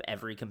buy up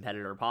every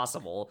competitor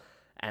possible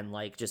and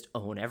like just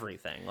own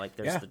everything. Like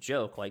there's the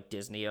joke, like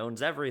Disney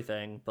owns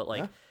everything, but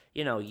like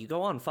you know, you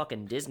go on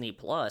fucking Disney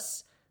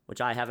Plus, which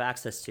I have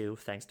access to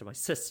thanks to my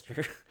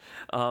sister.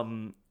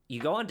 You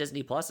go on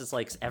Disney Plus, it's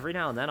like every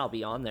now and then I'll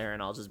be on there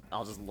and I'll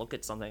just look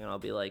at something and I'll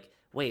be like,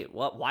 wait,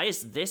 what? Why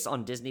is this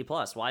on Disney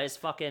Plus? Why is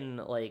fucking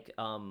like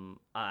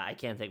I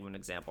can't think of an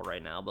example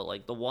right now, but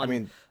like the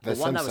one that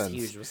was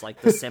huge was like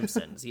The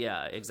Simpsons.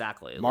 Yeah,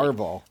 exactly.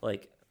 Marvel,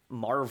 like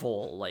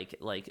Marvel,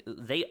 like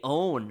they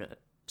own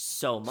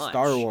so much.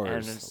 Star Wars,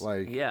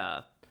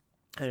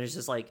 and it's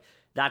just like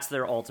that's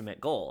their ultimate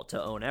goal,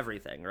 to own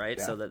everything, right?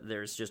 So that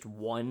there's just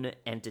one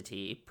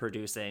entity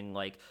producing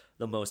like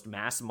the most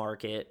mass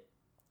market,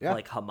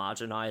 like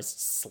homogenized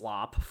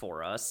slop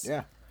for us.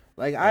 Yeah.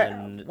 Like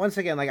once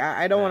again, like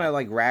I don't want to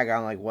like rag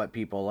on like what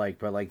people like,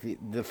 but like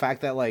the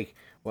fact that like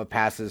what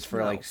passes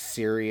for like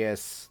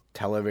serious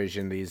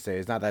television these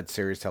days, not that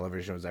serious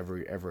television was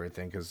ever a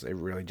thing, because it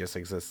really just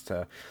exists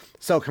to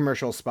sell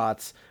commercial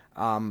spots.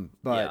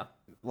 But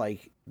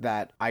like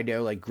that, I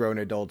know like grown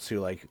adults who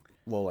like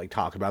will like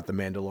talk about The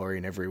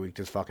Mandalorian every week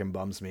just fucking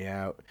bums me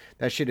out.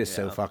 That shit is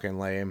so fucking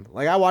lame.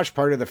 Like I watched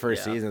part of the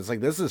first season. It's like,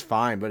 this is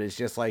fine, but it's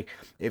just like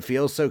it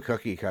feels so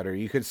cookie cutter.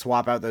 You could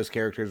swap out those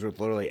characters with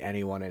literally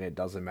anyone and it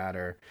doesn't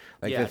matter.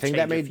 Like the thing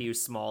that made a few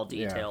small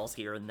details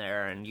here and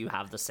there and you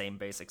have the same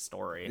basic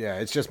story. Yeah,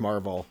 it's just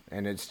Marvel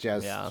and it's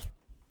just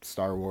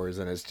Star Wars,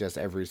 and it's just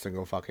every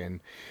single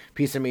fucking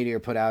piece of media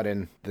put out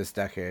in this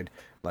decade.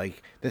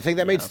 Like the thing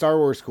that made Star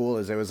Wars cool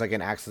is it was like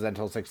an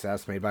accidental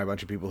success made by a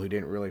bunch of people who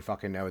didn't really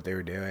fucking know what they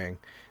were doing.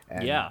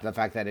 And the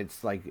fact that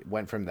it's like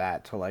went from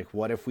that to like,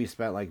 what if we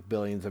spent like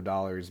billions of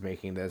dollars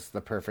making this the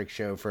perfect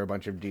show for a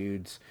bunch of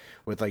dudes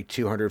with like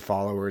 200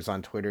 followers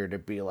on Twitter to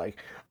be like,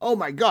 oh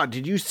my god,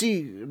 did you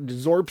see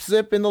Zorp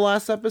Zip in the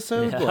last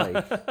episode?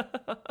 Like,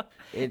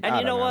 and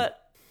you know what?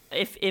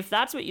 If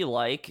that's what you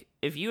like,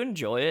 if you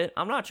enjoy it,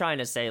 I'm not trying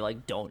to say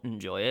like don't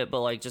enjoy it,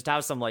 but like just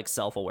have some like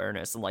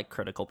self-awareness and like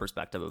critical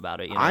perspective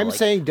about it. You know? I'm like,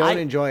 saying don't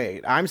enjoy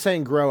it. I'm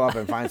saying grow up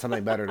and find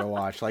something better to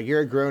watch. Like you're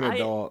a grown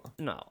adult.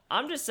 No,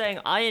 I'm just saying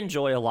I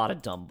enjoy a lot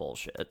of dumb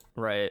bullshit,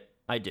 right?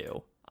 I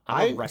do.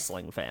 I'm a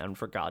wrestling fan,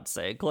 for God's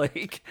sake.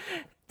 Like,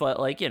 but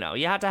like, you know,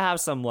 you have to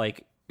have some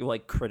like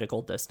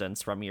critical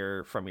distance from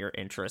your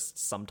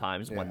interests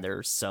sometimes when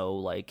they're so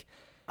like,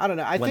 I don't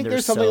know. I think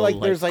there's something like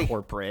there's like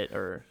corporate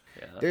or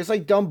there's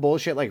like dumb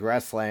bullshit like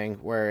wrestling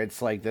where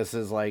it's like this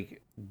is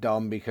like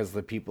dumb because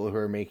the people who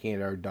are making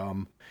it are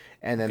dumb,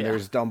 and then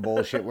there's dumb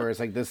bullshit where it's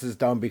like this is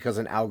dumb because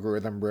an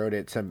algorithm wrote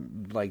it to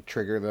like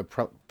trigger the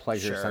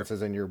pleasure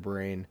senses in your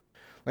brain.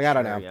 Like I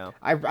don't know. Yeah.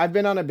 I've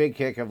been on a big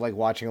kick of like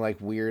watching like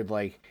weird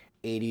like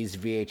 80s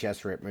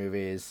VHS rip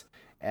movies,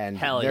 and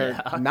Hell they're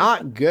yeah.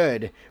 not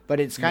good, but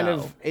it's kind No.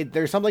 of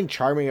there's something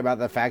charming about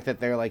the fact that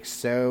they're like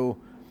so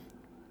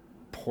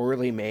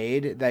poorly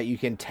made that you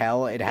can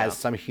tell it has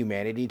some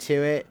humanity to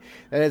it.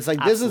 And it's like,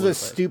 Absolutely. This is a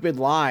stupid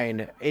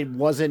line. It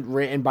wasn't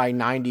written by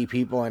 90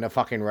 people in a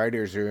fucking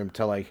writer's room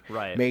to like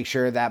make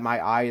sure that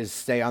my eyes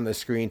stay on the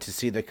screen to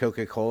see the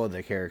Coca-Cola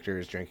the character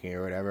is drinking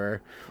or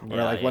whatever. Or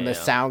like when the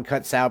sound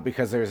cuts out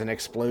because there's an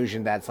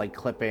explosion that's like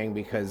clipping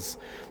because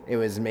it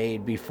was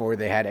made before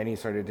they had any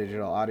sort of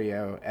digital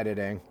audio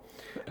editing.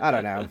 I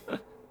don't know.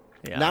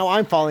 Now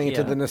I'm falling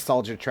into the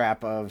nostalgia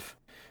trap of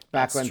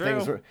back when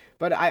things were,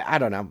 but I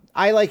don't know.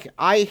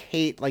 I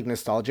hate like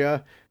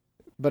nostalgia,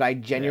 but I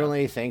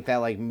genuinely think that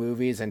like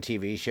movies and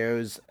TV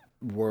shows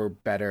were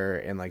better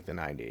in like the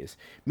 90s.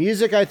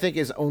 Music, I think,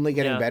 is only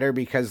getting better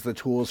because the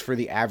tools for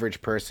the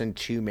average person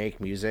to make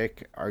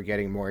music are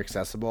getting more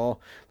accessible.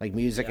 Like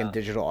music and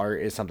digital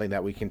art is something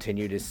that we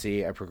continue to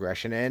see a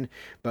progression in,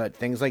 but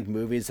things like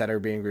movies that are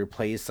being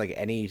replaced, like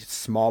any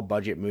small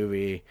budget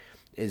movie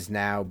is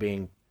now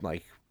being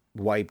like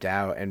wiped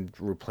out and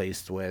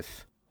replaced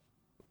with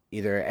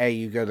either A,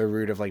 you go the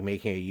route of like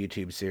making a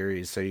YouTube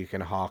series so you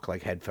can hawk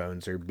like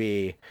headphones, or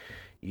B,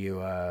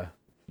 you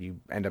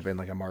end up in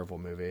like a Marvel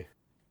movie.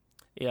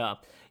 Yeah,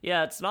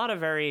 it's not a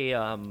very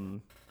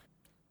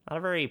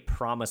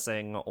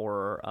promising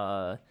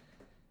or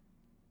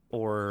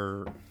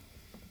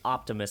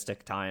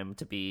optimistic time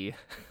to be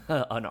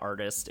an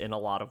artist in a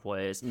lot of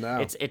ways.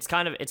 No. It's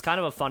kind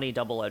of a funny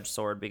double-edged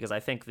sword, because I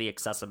think the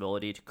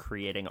accessibility to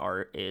creating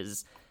art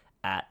is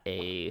at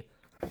an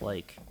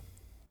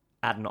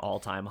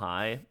all-time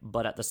high,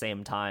 but at the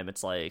same time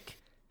it's like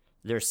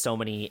there's so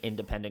many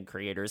independent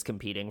creators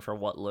competing for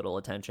what little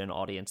attention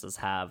audiences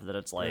have that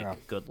it's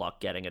like good luck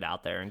getting it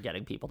out there and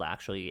getting people to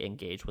actually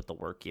engage with the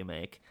work you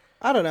make.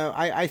 I don't know.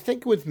 I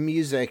think with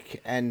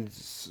music and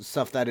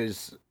stuff that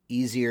is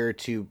easier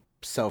to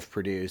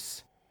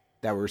self-produce,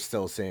 that we're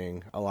still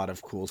seeing a lot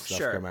of cool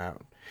stuff come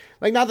out.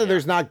 Like, not that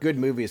there's not good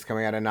movies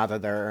coming out, and not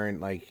that there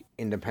aren't like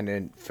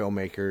independent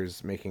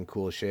filmmakers making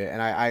cool shit.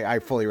 And I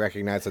fully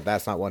recognize that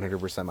that's not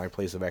 100% my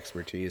place of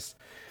expertise.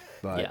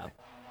 But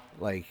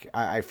like,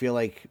 I feel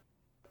like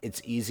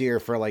it's easier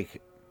for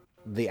like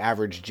the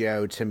average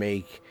Joe to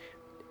make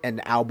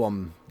an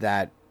album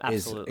that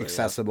is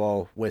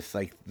accessible with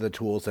like the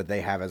tools that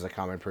they have as a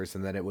common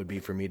person than it would be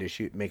for me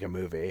to make a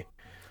movie.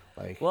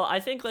 Like, well, I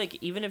think like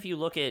even if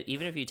you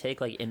take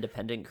like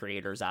independent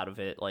creators out of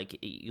it, like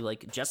you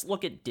like just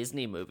look at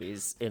Disney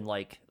movies in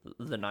like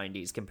the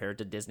 90s compared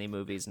to Disney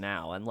movies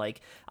now, and like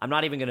I'm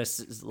not even gonna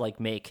like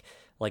make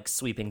like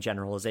sweeping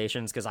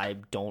generalizations because I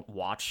don't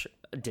watch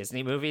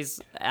Disney movies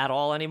at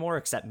all anymore,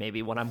 except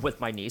maybe when I'm with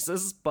my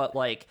nieces. But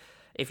like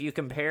if you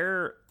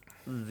compare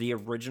the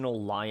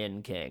original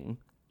Lion King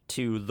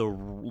to the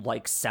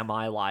like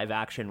semi live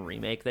action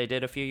remake they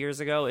did a few years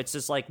ago, it's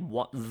just like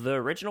the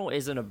original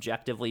is an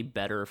objectively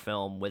better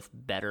film with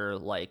better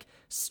like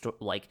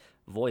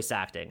voice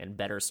acting and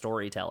better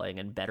storytelling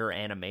and better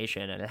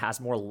animation, and it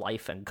has more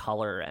life and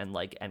color and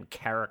like and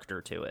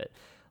character to it.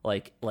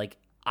 Like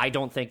I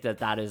don't think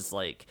that is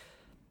like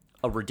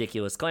a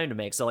ridiculous claim to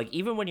make. So like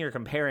even when you're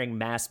comparing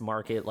mass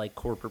market like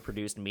corporate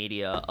produced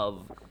media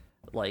of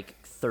like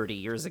 30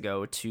 years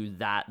ago to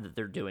that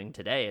they're doing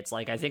today, it's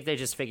like I think they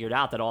just figured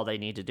out that all they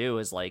need to do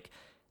is like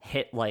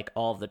hit like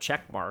all of the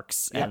check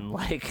marks and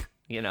like,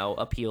 you know,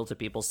 appeal to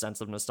people's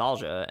sense of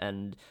nostalgia,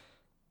 and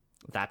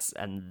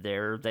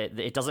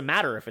it doesn't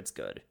matter if it's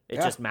good. It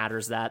just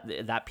matters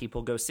that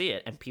people go see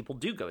it, and people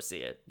do go see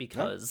it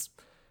because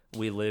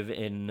we live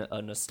in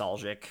a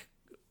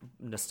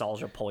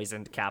nostalgia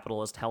poisoned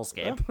capitalist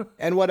hellscape.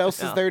 And what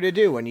else is there to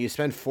do when you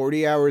spend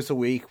 40 hours a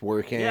week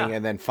working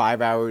and then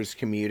 5 hours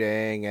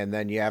commuting, and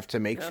then you have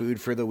to make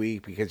food for the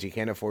week because you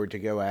can't afford to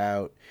go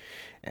out,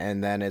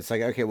 and then it's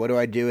like, okay, what do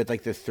I do with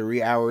like the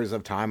 3 hours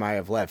of time I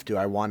have left? Do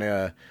I want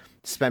to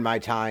spend my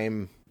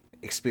time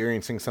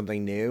experiencing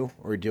something new,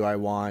 or do I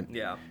want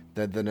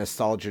the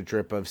nostalgia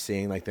drip of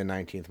seeing like the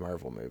 19th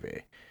Marvel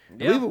movie?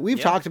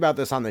 We've talked about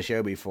this on the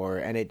show before,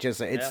 and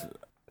it's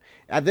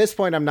at this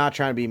point, I'm not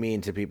trying to be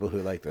mean to people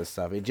who like this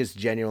stuff. It just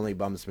genuinely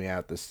bums me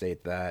out the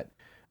state that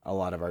a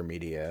lot of our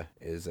media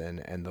is in,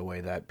 and the way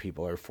that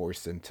people are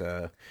forced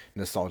into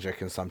nostalgia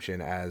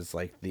consumption as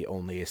like the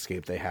only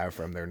escape they have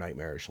from their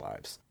nightmarish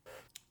lives.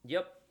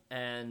 Yep.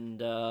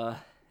 And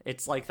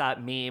it's like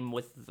that meme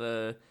with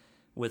the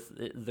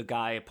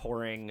guy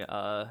pouring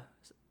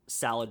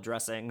salad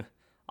dressing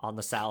on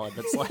the salad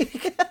that's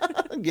like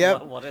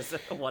yep. What is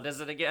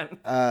it again?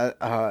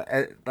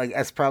 Like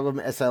es problem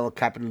es el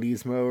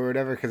capitalismo or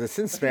whatever, because it's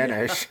in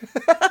Spanish.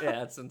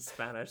 Yeah, it's in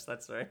Spanish.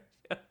 That's right.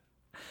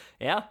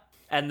 Yeah.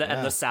 And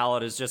the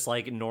salad is just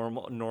like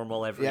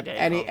normal everyday.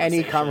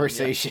 Any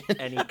conversation. Yeah,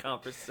 any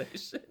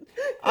conversation.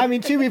 I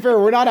mean, to be fair,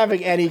 we're not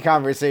having any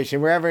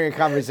conversation. We're having a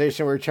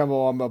conversation where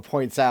Chumbawamba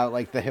points out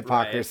like the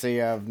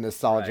hypocrisy of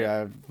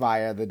nostalgia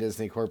via the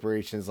Disney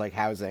corporation's like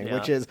housing,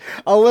 which is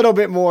a little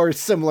bit more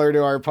similar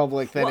to our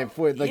public than if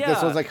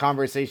this was a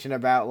conversation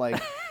about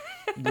like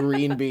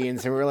green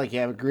beans, and we're like,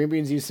 yeah, but green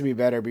beans used to be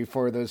better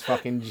before those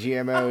fucking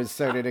GMOs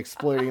started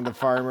exploiting the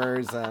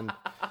farmers, and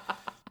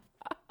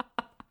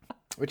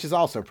which is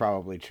also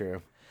probably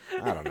true.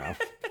 I don't know.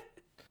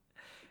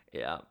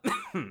 Yeah.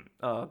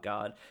 Oh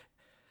God.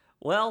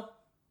 Well,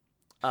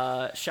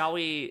 shall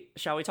we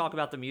talk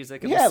about the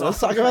music? Yeah, let's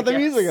talk about the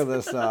music of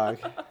this song.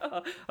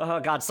 Oh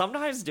God,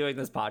 sometimes doing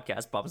this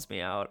podcast bums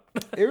me out.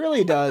 It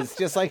really does.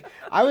 Just like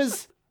I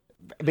was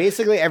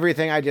basically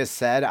everything I just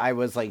said, I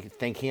was like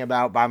thinking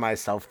about by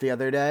myself the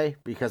other day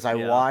because I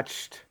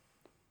watched.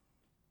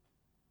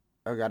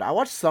 Oh God, I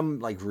watched some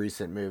like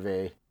recent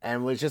movie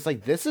and was just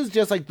like, this is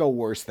just like the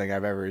worst thing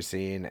I've ever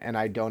seen, and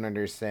I don't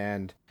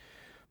understand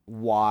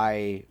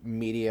why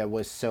media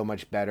was so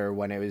much better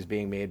when it was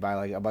being made by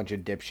like a bunch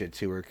of dipshits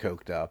who were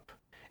coked up.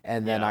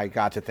 And then I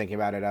got to thinking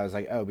about it. I was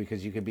like, oh,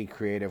 because you could be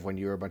creative when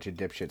you were a bunch of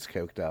dipshits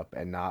coked up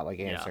and not like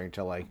answering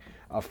to like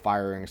a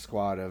firing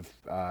squad of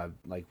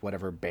like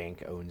whatever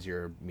bank owns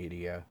your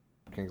media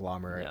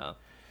conglomerate. Yeah.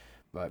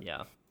 But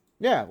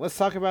yeah, let's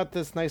talk about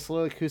this nice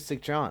little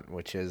acoustic jaunt,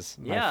 which is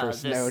my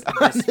first note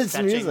on this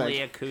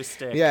music.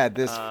 Acoustic. Yeah,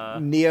 this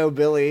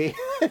neo-billy.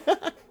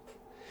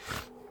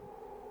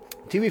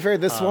 To be fair,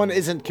 this one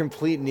isn't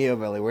complete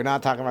neo-billy. We're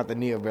not talking about the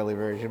neo-billy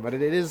version, but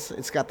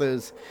it's got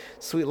those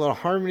sweet little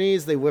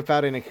harmonies. They whip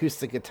out an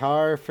acoustic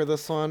guitar for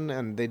this one,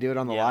 and they do it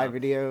on the live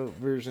video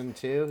version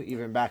too,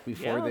 even back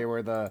before they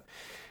were the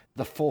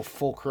full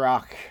folk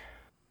rock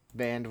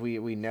band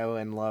we know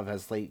and love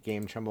as Late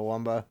Game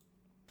Chumbawamba.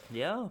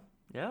 Yeah.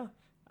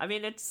 I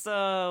mean, it's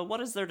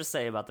what is there to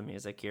say about the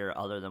music here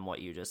other than what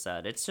you just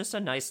said? It's just a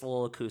nice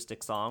little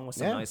acoustic song with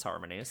some nice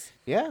harmonies.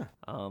 Yeah.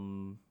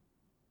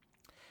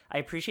 I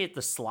appreciate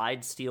the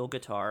slide steel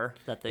guitar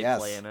that they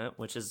play in it,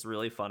 which is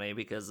really funny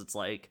because it's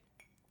like,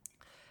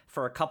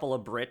 for a couple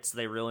of Brits,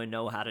 they really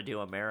know how to do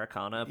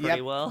Americana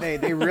pretty well.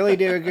 They really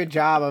do a good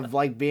job of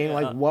like being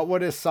like, what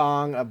would a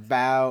song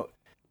about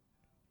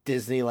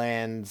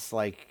Disneyland's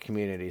like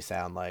community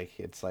sound like?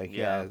 It's like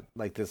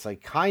like this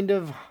like kind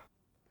of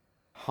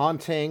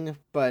haunting,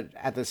 but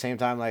at the same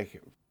time like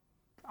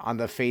on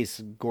the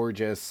face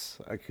gorgeous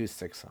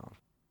acoustic song.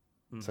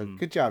 So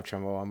good job,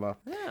 Chumbawamba.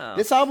 Yeah.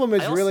 This album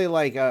is really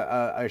like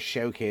a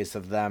showcase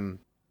of them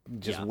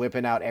just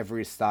whipping out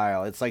every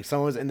style. It's like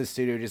someone's in the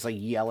studio just like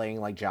yelling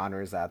like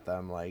genres at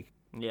them. Like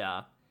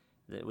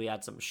we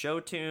had some show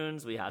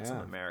tunes, we had some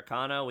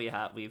Americana, we've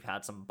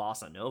had some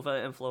bossa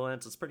nova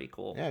influence. It's pretty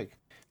cool. Yeah,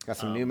 got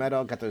some new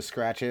metal, got those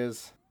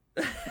scratches.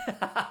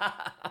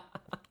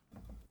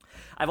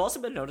 I've also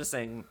been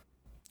noticing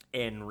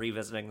in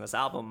revisiting this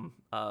album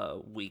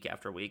week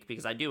after week,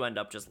 because I do end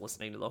up just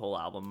listening to the whole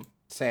album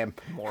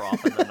more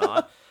often than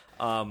not.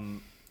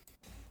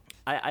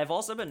 I've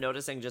also been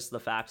noticing just the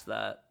fact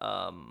that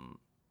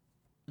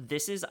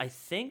this is, I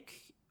think,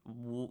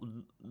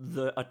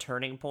 a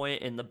turning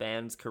point in the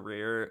band's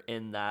career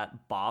in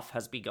that Boff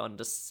has begun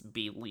to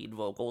be lead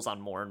vocals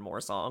on more and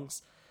more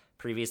songs.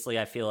 Previously,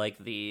 I feel like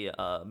the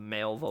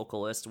male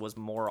vocalist was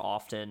more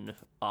often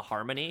a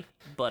harmony,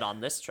 but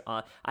on this,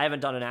 I haven't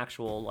done an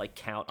actual like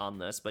count on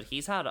this, but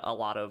he's had a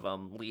lot of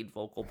lead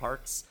vocal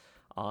parts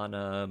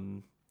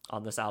on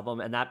this album,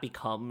 and that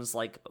becomes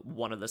like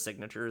one of the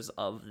signatures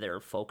of their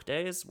folk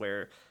days,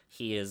 where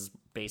he is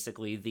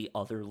basically the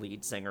other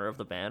lead singer of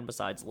the band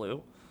besides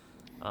Lou.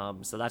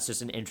 So that's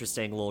just an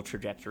interesting little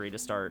trajectory to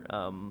start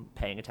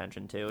paying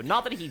attention to.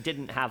 Not that he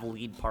didn't have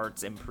lead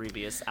parts in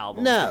previous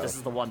albums, but this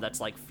is the one that's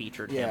like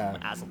featured him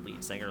as a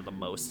lead singer the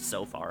most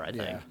so far, I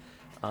think.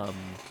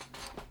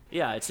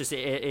 It's just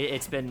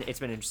it's been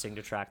interesting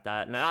to track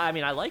that, and I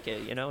mean I like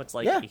it. You know, it's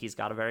like he's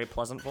got a very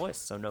pleasant voice,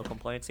 so no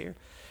complaints here.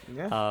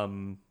 I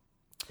don't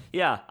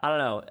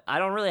know. I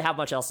don't really have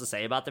much else to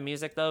say about the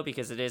music though,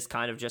 because it is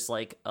kind of just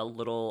like a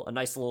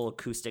nice little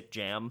acoustic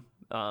jam.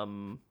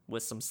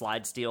 With some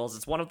slide steels.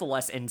 It's one of the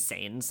less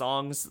insane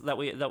songs that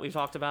we've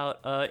talked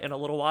about in a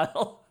little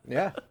while.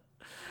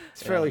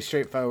 It's fairly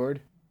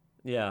straightforward.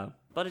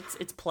 But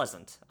it's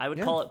pleasant. I would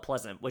call it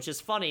pleasant, which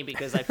is funny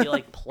because I feel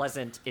like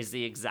pleasant is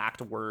the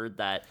exact word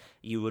that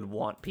you would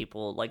want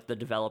people, like the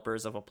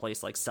developers of a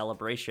place like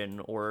Celebration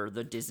or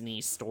the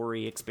Disney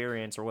Story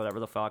Experience or whatever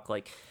the fuck.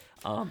 Like,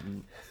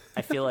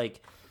 I feel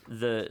like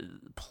the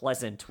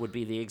pleasant would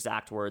be the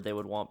exact word they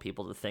would want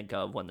people to think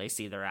of when they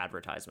see their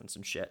advertisements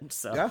and shit.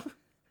 So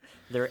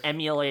they're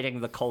emulating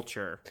the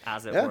culture,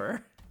 as it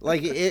were.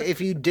 Like, if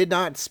you did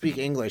not speak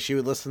English, you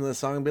would listen to the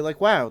song and be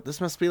like, wow,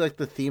 this must be like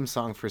the theme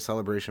song for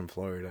Celebration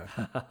Florida.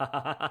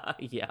 I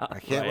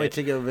can't wait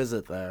to go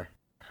visit there.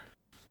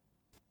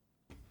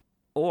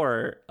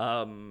 Or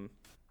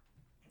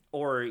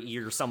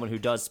you're someone who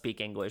does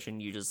speak English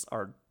and you just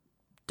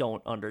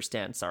don't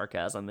understand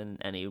sarcasm in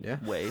any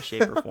way,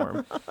 shape, or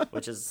form,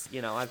 which is,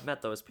 I've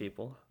met those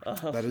people.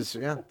 That is,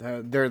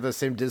 they're the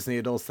same Disney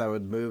adults that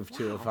would move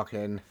to a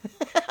fucking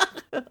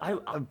I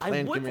would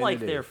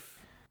community.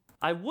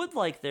 I would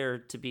like there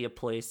to be a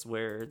place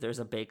where there's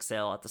a bake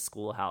sale at the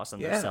schoolhouse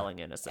and they're selling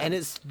innocents. And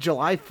it's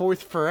July 4th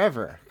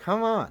forever.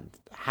 Come on.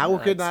 How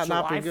could that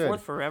not be good? July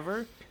 4th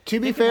forever? To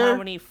be Think fair, of how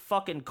many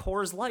fucking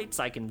Coors Lights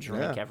I can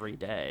drink every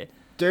day.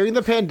 During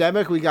the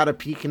pandemic, we got a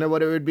peek into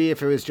what it would be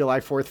if it was July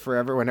 4th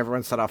forever when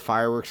everyone set off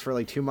fireworks for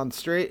like 2 months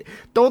straight.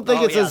 Don't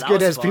think it's as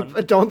good as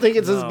people. Don't think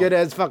it's as good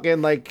as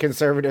fucking like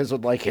conservatives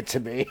would like it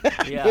to be.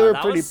 Yeah, they were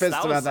pretty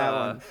pissed about that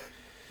one.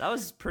 That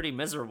was pretty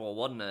miserable,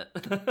 wasn't it?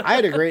 I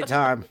had a great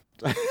time.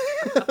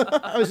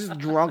 I was just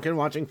drunk and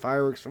watching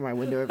fireworks from my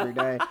window every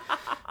day.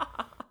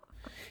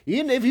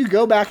 Even if you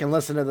go back and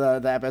listen to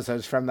the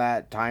episodes from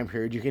that time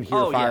period, you can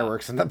hear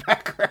fireworks in the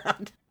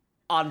background.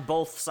 On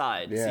both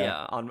sides,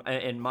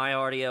 in my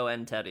audio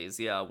and Teddy's,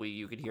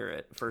 you could hear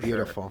it for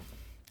Beautiful. Sure.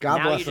 God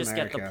now bless you just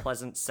America. Get the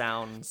pleasant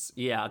sounds.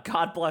 Yeah,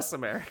 God bless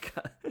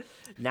America.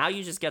 Now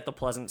you just get the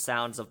pleasant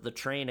sounds of the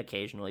train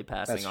occasionally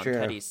passing on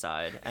Teddy's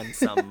side and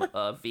some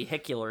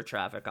vehicular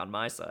traffic on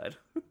my side.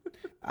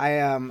 I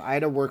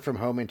had a work from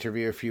home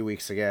interview a few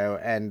weeks ago,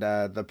 and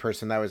the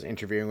person that was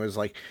interviewing was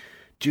like,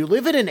 "Do you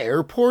live at an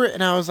airport?"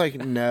 And I was like,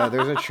 "No,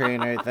 there's a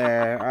train right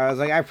there." I was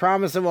like, "I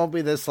promise it won't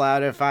be this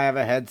loud if I have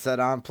a headset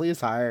on.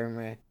 Please hire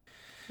me."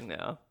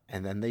 No.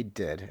 And then they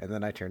did, and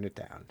then I turned it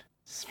down.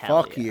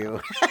 Hell Fuck you.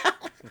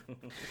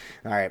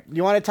 All right,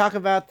 you want to talk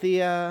about the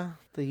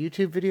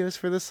YouTube videos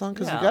for this song?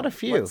 Because we got a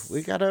few.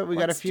 We got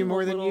a few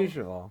more than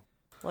usual.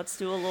 Let's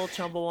do a little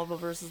Chumbawamba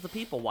versus the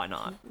People. Why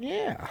not?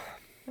 Yeah.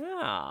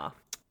 Yeah.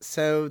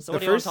 So what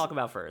do you want to talk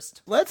about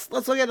first? Let's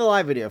look at the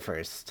live video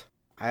first.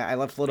 I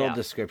left little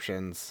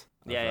descriptions.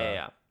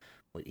 Of,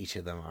 what each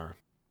of them are.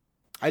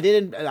 I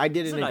didn't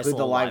include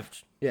the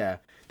live. Yeah.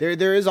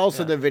 There is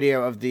also the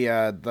video of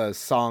the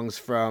songs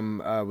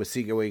from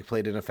Wasiga Wake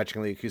played in a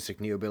fetchingly acoustic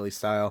neobilly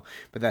style,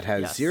 but that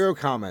has 0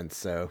 comments,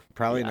 so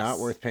probably not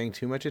worth paying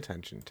too much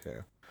attention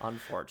to.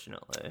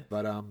 Unfortunately.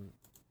 But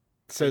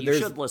so you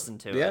should listen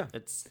to it.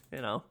 It's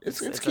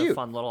it's cute. A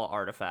fun little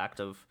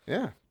artifact of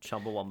Chumbawamba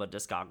Chumbawamba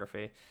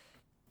discography.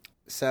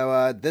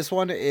 So this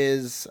one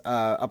is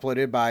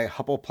uploaded by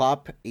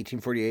Huppleplop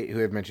 1848,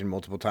 who I've mentioned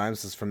multiple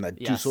times. This is from that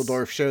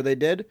Dusseldorf show they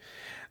did.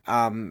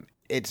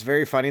 It's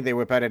very funny. They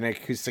whip out an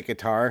acoustic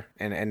guitar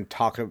and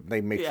talk. They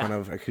make fun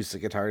of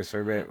acoustic guitars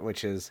for a bit,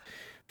 which is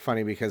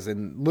funny because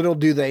little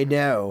do they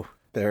know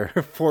they're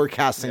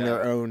forecasting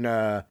their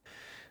own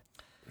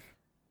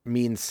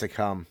means to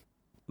come.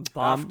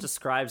 Boff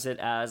describes it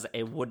as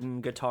a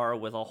wooden guitar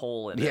with a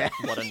hole in it.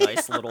 What a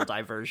nice little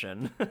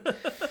diversion.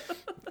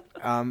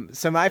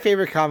 So my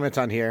favorite comment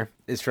on here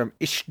is from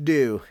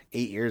Ishdu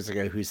 8 years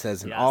ago, who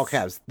says in all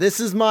caps,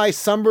 "This is my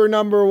Sumber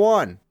number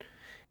 1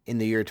 in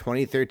the year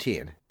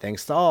 2013.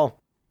 Thanks to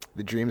all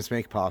the dreams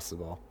make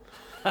possible."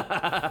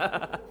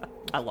 I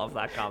love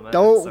that comment.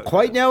 Don't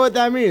quite know what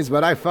that means,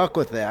 but I fuck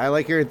with it. I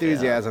like your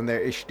enthusiasm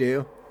there,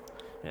 Ishdu.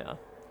 Yeah.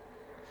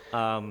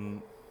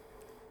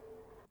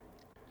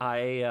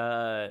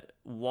 I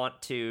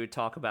want to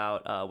talk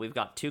about, we've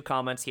got 2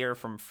 comments here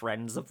from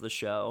friends of the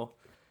show.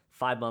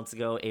 5 months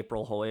ago,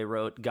 April Hoy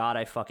wrote, "God,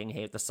 I fucking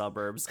hate the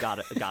suburbs.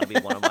 Gotta be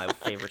one of my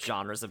favorite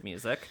genres of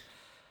music."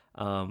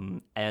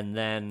 And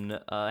then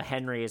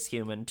Henry is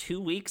Human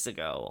 2 weeks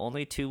ago,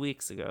 only 2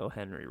 weeks ago,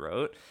 Henry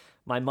wrote,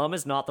 "My mom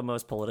is not the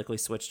most politically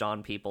switched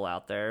on people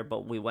out there,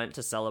 but we went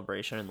to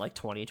Celebration in like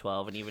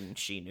 2012 and even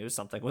she knew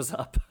something was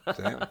up."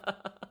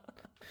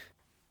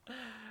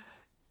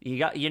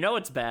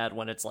 It's bad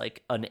when it's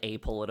like an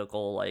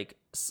apolitical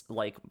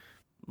like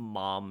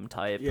mom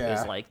type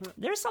is like,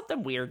 there's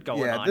something weird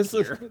going on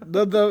here.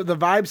 The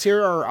vibes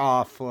here are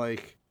off.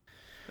 Like,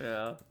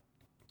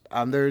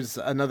 there's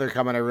another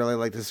comment I really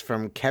like. This is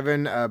from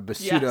Kevin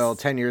Basuto,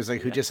 10 years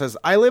like, who just says,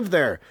 "I live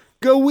there.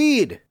 Go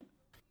weed.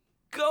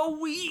 Go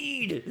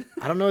weed."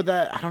 I don't know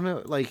that. I don't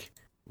know, like,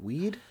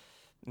 weed.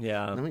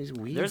 Yeah.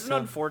 Weed, there's an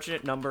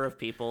unfortunate number of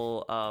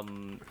people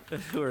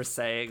who are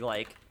saying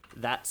like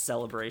that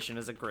Celebration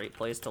is a great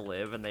place to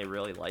live and they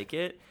really like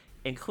it,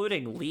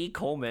 including Lee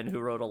Coleman,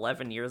 who wrote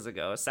 11 years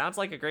ago, "Sounds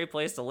like a great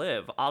place to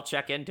live. I'll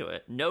check into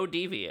it. No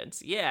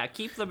deviants. Yeah,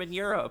 keep them in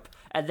Europe."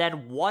 And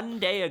then 1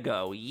 day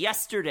ago,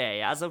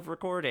 yesterday, as of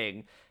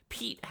recording,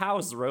 Pete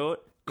House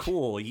wrote,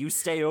 "Cool, you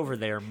stay over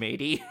there,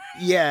 matey."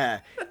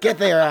 Yeah, get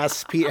their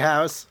ass, Pete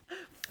House.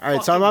 All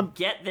right, so I'm on.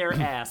 Get their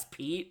ass,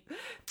 Pete.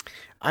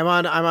 I'm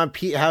on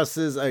Pete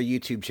House's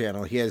YouTube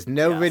channel. He has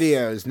no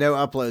videos, no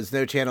uploads,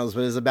 no channels,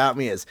 but his About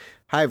Me is,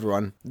 "Hi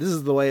everyone, this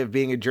is the way of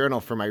being a journal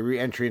for my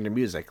re-entry into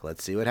music.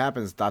 Let's see what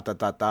happens, ...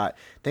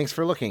 Thanks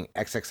for looking,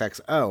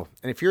 XXXO.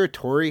 And if you're a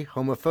Tory,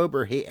 homophobe,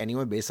 or hate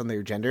anyone based on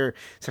their gender,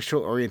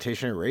 sexual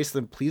orientation, or race,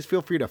 then please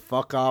feel free to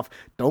fuck off.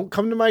 Don't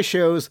come to my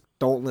shows.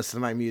 Don't listen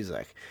to my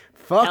music."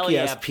 Fuck hell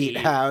yes, Pete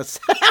House.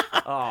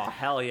 Oh,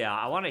 hell yeah.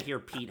 I want to hear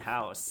Pete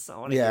House.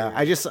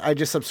 I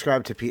just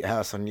subscribed to Pete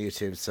House on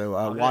YouTube,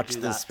 so watch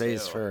this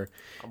space for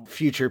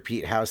future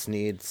Pete House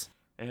needs.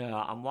 Yeah,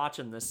 I'm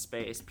watching this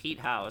space. Pete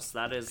House,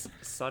 that is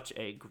such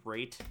a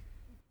great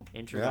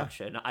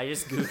introduction. I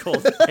just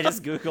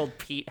googled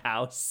Pete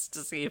House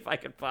to see if I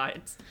could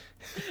find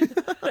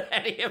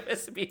any of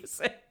his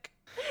music.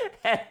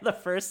 And the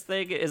first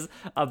thing is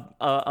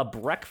a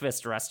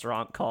breakfast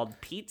restaurant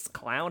called Pete's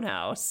Clown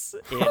House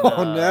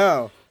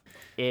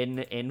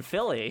in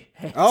Philly.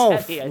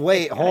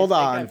 Hold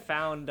on. I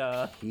found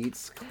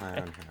Pete's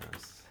Clown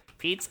House.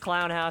 Pete's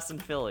Clown House in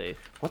Philly.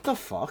 What the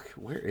fuck?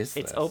 Where is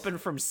this? It's open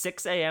from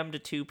 6 a.m. to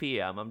 2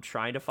 p.m. I'm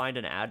trying to find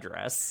an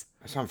address.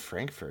 It's on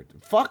Frankfurt.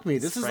 Fuck me.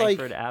 This is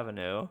Frankfurt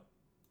Avenue.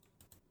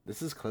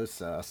 This is close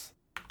to us.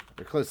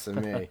 They're close to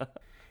me.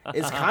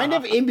 It's kind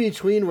of in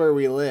between where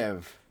we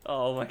live.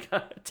 Oh my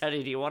god.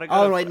 Teddy, do you want to go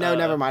Oh, wait, no,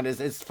 never mind.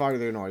 It's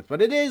farther north.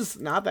 But it is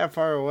not that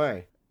far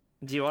away.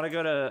 Do you want to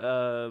go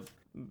to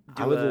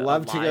I would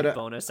love to go to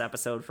bonus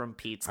episode from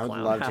Pete's Clown House? I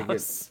would love to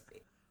get.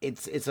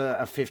 It's a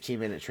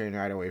 15-minute train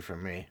ride away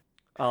from me.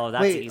 Oh,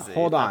 that's easy.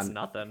 Hold on. That's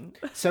nothing.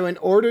 So in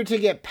order to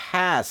get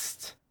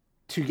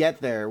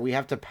there, we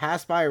have to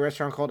pass by a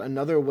restaurant called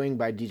Another Wing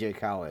by DJ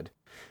Khaled.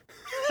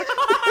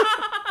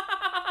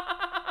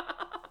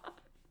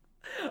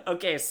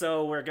 Okay,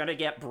 so we're gonna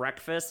get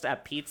breakfast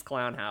at Pete's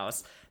Clown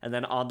House, and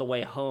then on the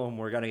way home,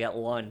 we're gonna get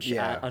lunch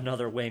at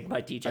Another Wing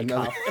by DJ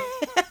Khaled.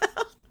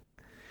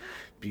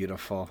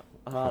 Beautiful.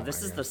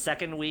 This is the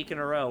second week in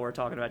a row we're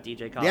talking about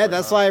DJ Khaled. Yeah,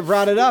 that's why I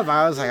brought it up.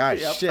 I was like, oh,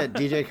 shit,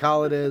 DJ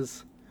Khaled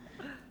is.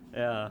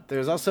 Yeah.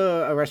 There's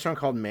also a restaurant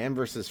called Man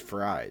vs.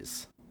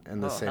 Fries in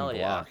the same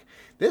block.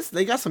 Yeah.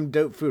 They got some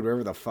dope food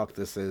wherever the fuck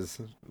this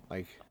is.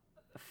 Like,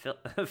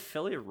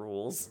 Philly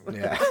rules.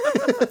 Yeah.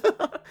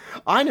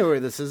 I know where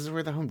this is. This is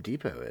where the Home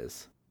Depot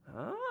is.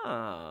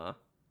 Ah.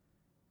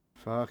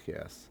 Fuck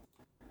yes.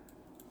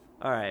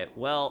 All right,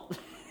 well...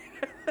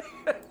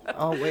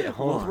 Oh, wait,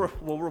 hold on.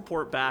 We'll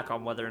report back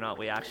on whether or not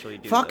we actually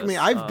do Fuck this. me,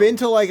 I've been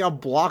to like a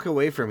block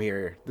away from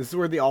here. This is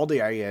where the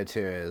Aldi I go to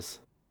is.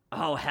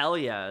 Oh, hell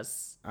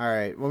yes.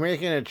 Alright, we're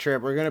making a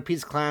trip. We're going to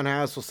Pete's Clown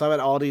House. We'll stop at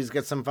Aldi's,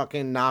 get some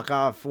fucking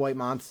knockoff White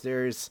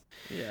Monsters.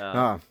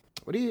 Yeah.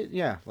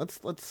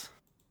 This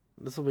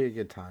will be a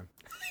good time.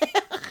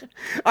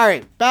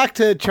 Alright, back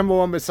to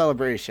Chumbawamba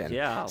Celebration.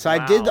 Yeah, So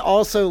I did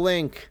also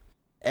link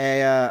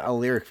a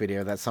lyric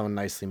video that someone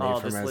nicely made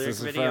from us. This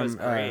video is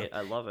great.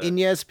 I love it.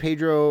 Inés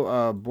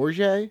Pedro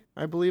Borge,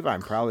 I believe.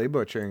 I'm probably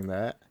butchering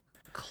that.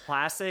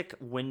 Classic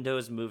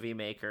Windows Movie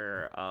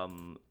Maker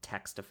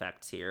text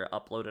effects here,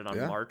 uploaded on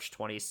March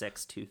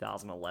 26,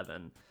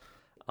 2011.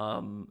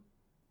 I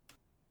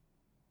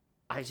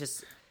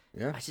just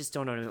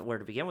don't know where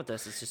to begin with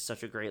this. It's just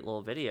such a great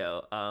little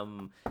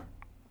video.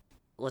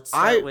 Let's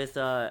start with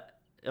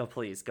oh,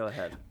 please, go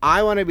ahead.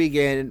 I want to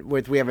begin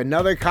with, we have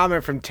another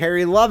comment from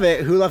Terry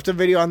Lovett, who left a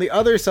video on the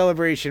other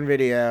Celebration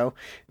video.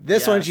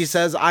 This one, she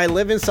says, I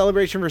live in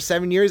Celebration for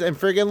 7 years and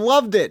friggin'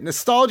 loved it.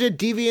 Nostalgia,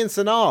 deviance,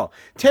 and all.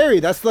 Terry,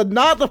 that's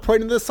not the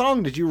point of the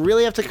song. Did you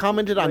really have to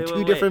comment it on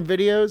two different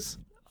videos?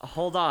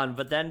 Hold on,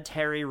 but then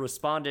Terry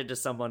responded to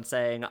someone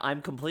saying,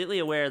 I'm completely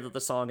aware that the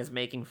song is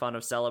making fun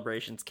of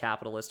Celebration's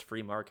capitalist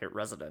free market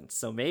residents.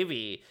 So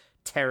maybe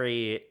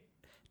Terry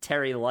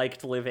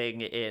liked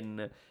living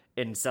in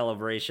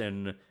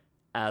Celebration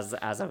as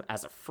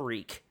a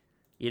freak.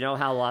 You know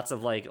how lots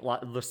of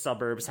the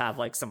suburbs have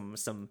like some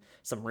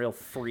real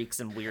freaks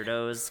and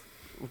weirdos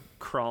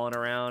crawling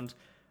around?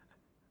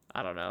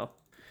 I don't know.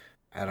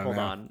 Hold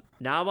on.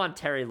 Now I'm on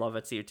Terry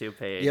Lovett's YouTube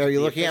page. Yo,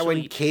 you're looking at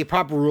when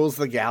K-pop rules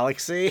the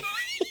galaxy?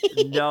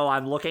 No,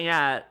 I'm looking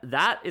at...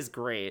 That is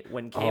great.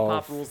 When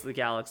K-pop rules the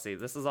galaxy.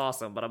 This is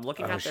awesome. But I'm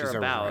looking at their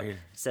about. It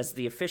says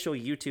the official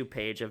YouTube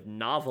page of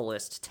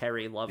novelist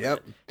Terry Lovett.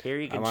 Yep. Here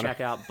you can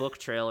check out book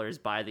trailers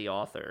by the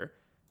author.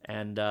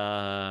 And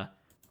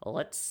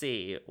let's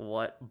see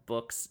what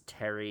books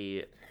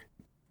Terry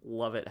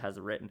Lovett has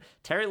written.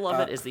 Terry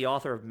Lovett is the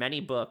author of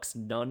many books,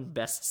 none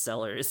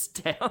bestsellers.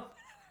 Damn.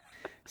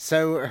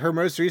 So her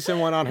most recent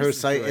one on her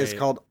site is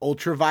called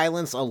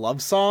Ultraviolence, a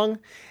Love Song,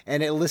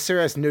 and it lists her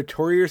as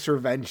notorious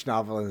revenge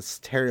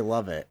novelist Terry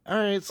Lovett. All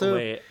right, so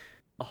wait,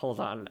 hold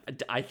on.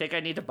 I think I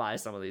need to buy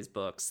some of these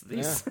books.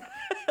 These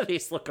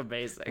these look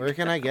amazing. Where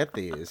can I get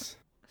these?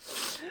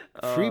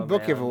 Free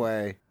book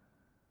giveaway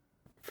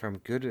from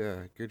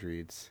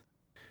Goodreads.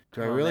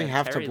 Do I really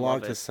have to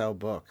blog to sell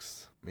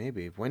books?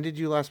 Maybe. When did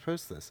you last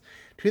post this?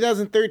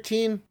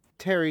 2013.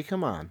 Terry,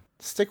 come on,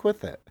 stick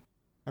with it.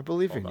 I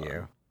believe in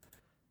you.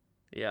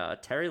 Yeah,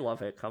 Terry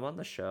Lovett, come on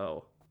the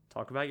show.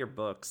 Talk about your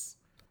books.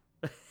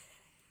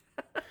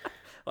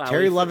 Wow,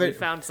 Terry Lovett. We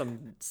found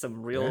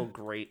some real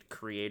great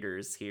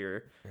creators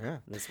here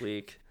this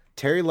week.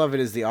 Terry Lovett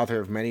is the author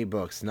of many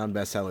books, none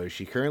bestsellers.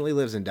 She currently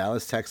lives in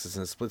Dallas, Texas,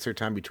 and splits her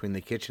time between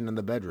the kitchen and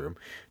the bedroom.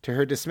 To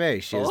her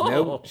dismay, she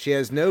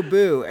has no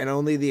boo and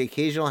only the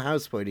occasional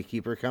houseboy to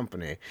keep her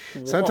company.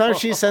 Sometimes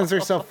she sends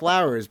herself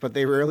flowers, but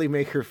they rarely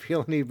make her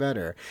feel any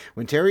better.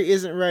 When Terry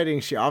isn't writing,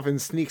 she often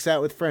sneaks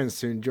out with friends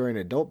to enjoy an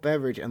adult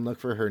beverage and look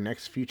for her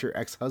next future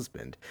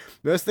ex-husband.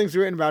 Most things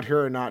written about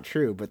her are not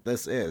true, but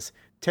this is.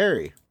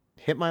 Terry,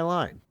 hit my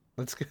line.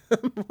 Let's go.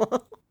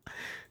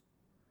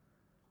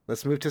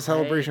 Let's move to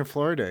Celebration,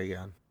 Florida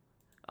again.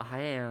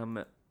 I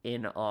am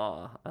in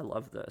awe. I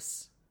love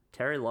this.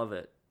 Terry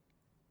Lovett.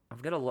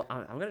 I'm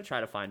gonna try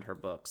to find her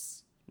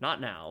books.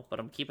 Not now, but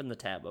I'm keeping the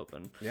tab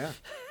open. Yeah.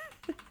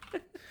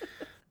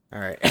 All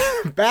right.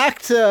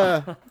 Back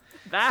to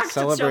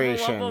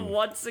Celebration. To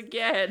once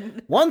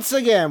again. Once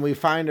again, we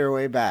find our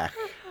way back.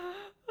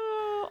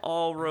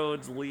 All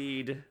roads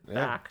lead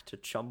back to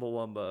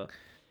Chumbawamba.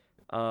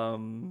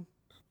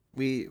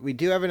 We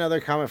do have another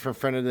comment from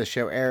friend of the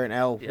show, Aaron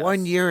L. Yes.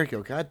 1 year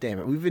ago. God damn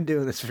it. We've been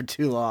doing this for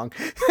too long.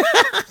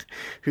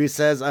 Who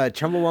says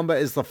Chumbawamba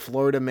is the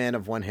Florida man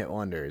of one-hit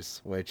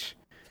wonders, which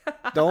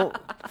don't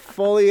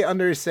fully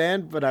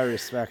understand, but I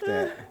respect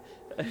it.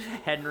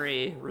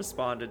 Henry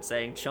responded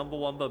saying,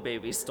 Chumbawamba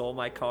baby stole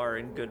my car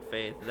in good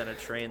faith, then a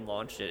train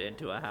launched it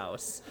into a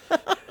house.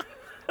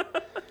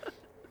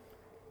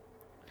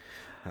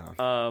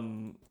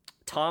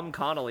 Tom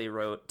Connolly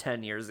wrote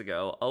 10 years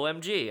ago,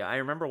 OMG, I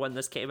remember when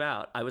this came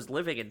out. I was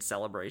living in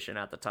Celebration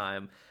at the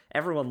time.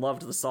 Everyone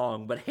loved the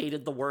song, but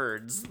hated the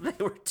words. They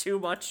were too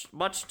much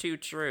too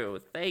true.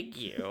 Thank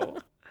you.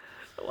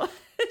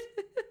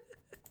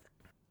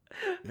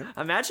 Yep.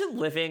 Imagine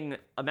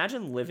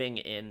living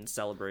in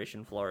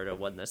Celebration, Florida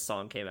when this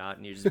song came out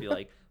and you just be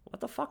like, what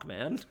the fuck,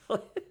 man?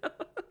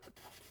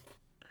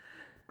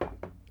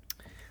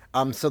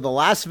 So the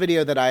last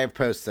video that I have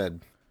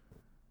posted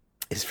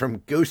is from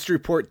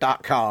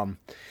ghostreport.com,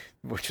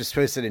 which was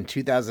posted in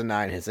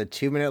 2009. It's a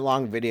 2-minute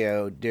long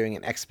video doing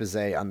an expose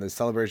on the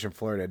Celebration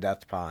Florida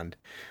Death Pond,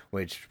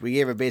 which we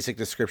gave a basic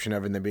description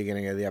of in the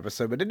beginning of the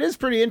episode, but it is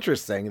pretty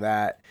interesting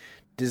that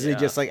Disney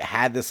just like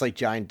had this like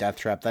giant death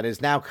trap that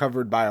is now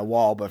covered by a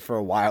wall, but for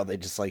a while they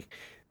just like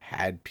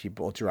had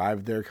people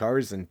drive their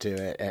cars into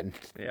it and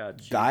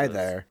die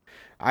there.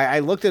 I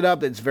looked it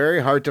up. It's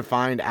very hard to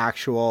find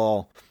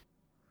actual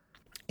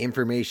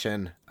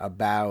information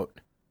about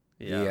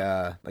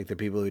the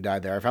people who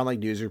died there. I found like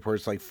news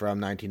reports like from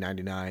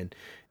 1999.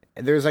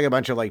 There's like a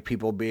bunch of like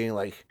people being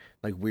like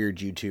weird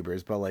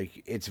YouTubers, but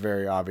like it's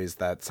very obvious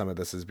that some of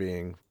this is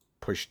being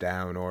pushed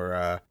down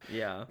or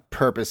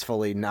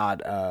purposefully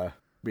not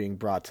being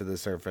brought to the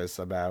surface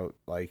about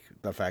like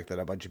the fact that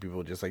a bunch of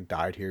people just like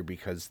died here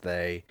because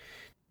they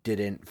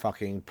didn't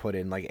fucking put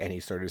in like any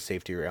sort of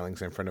safety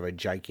railings in front of a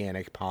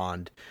gigantic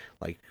pond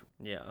like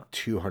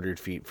 200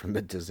 feet from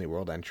the Disney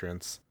World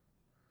entrance.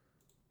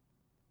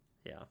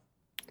 Yeah,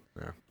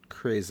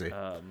 crazy.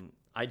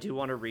 I do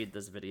want to read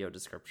this video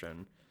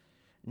description.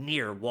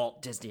 Near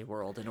Walt Disney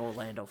World in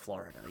Orlando,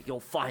 Florida, you'll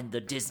find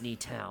the Disney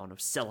town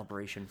of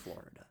Celebration,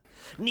 Florida.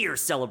 Near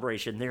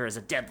Celebration, there is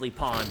a deadly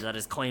pond that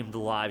has claimed the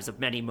lives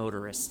of many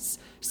motorists.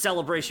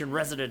 Celebration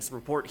residents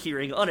report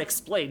hearing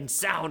unexplained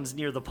sounds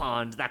near the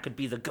pond that could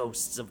be the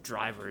ghosts of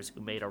drivers who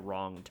made a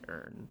wrong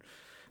turn.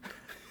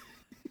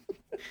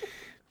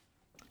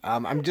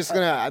 I'm just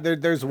gonna.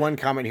 There's one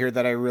comment here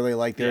that I really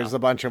like. There's a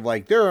bunch of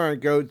like, there aren't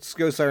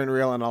ghosts aren't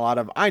real, and a lot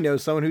of I know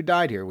someone who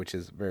died here, which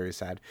is very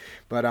sad.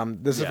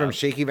 But this is from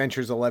Shaky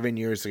Ventures 11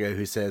 years ago,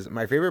 who says,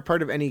 my favorite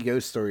part of any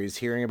ghost story is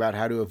hearing about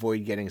how to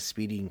avoid getting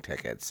speeding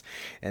tickets.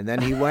 And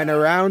then he went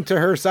around to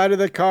her side of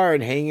the car,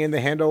 and hanging in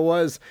the handle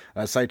was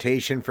a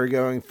citation for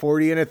going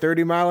 40 in a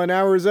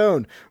 30-mile-an-hour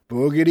zone.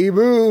 Boogity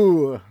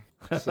boo.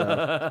 So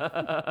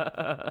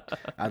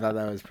I thought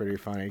that was pretty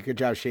funny. Good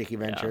job, Shaky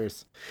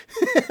Ventures.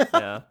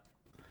 Yeah,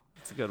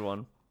 it's a good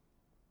one.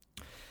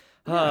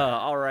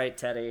 All right,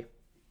 Teddy.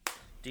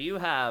 Do you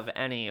have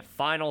any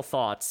final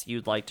thoughts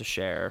you'd like to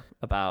share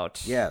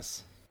about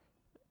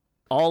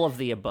all of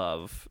the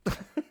above?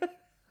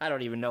 I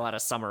don't even know how to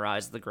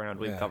summarize the ground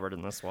we've covered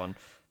in this one.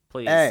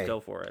 Please go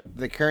for it.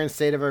 The current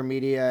state of our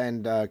media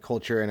and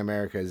culture in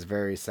America is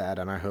very sad,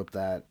 and I hope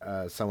that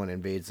someone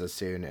invades us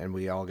soon and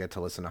we all get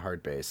to listen to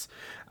hard bass.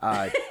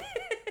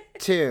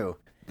 2,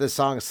 the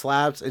song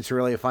slaps. It's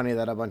really funny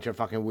that a bunch of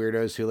fucking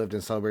weirdos who lived in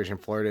Celebration,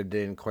 Florida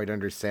didn't quite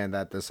understand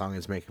that the song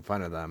is making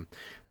fun of them.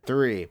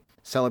 3,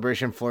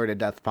 Celebration Florida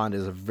Death Pond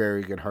is a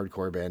very good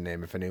hardcore band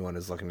name if anyone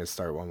is looking to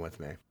start one with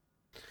me.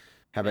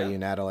 How about you,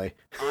 Natalie?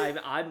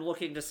 I'm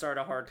looking to start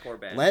a hardcore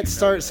band. Let's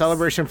start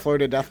Celebration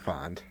Florida Death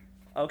Pond.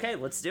 Okay,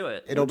 let's do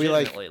it. It'll be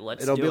like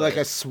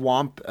a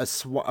swamp, a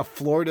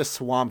Florida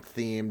swamp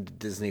themed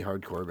Disney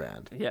hardcore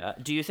band. Yeah.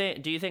 Do you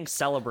think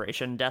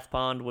Celebration Death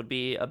Pond would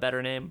be a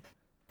better name?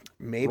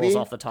 Maybe. Rolls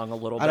off the tongue a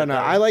little bit. I don't know.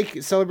 Better. I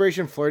like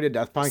Celebration Florida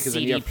Death Pond because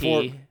then you have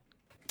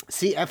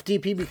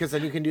FDP because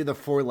then you can do the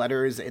 4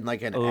 letters in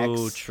like an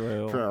X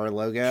for our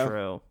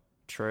logo.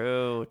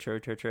 True.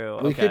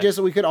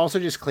 Okay. We could also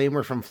just claim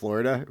we're from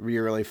Florida. It'd be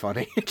really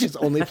funny. Just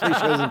only play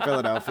shows in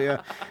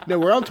Philadelphia. No,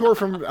 we're on tour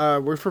from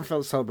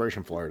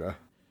Celebration, Florida.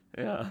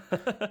 Yeah.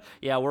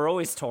 Yeah, we're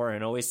always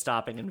touring, always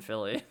stopping in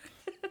Philly.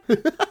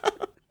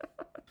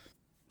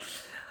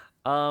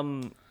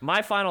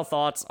 My final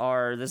thoughts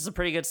are, this is a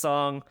pretty good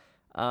song.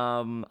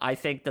 I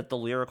think that the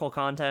lyrical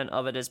content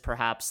of it is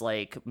perhaps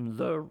like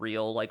the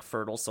real like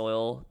fertile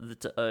soil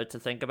to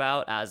think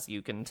about, as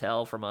you can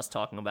tell from us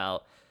talking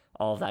about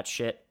all of that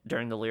shit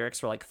during the lyrics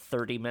for like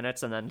 30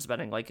 minutes and then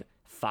spending like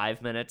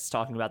 5 minutes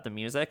talking about the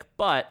music.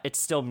 But it's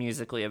still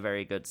musically a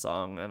very good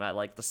song, and I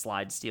like the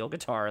slide steel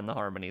guitar and the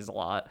harmonies a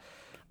lot.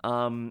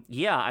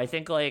 I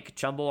think like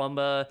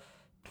Chumbawamba,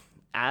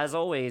 as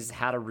always,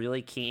 had a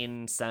really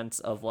keen sense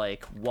of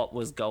like what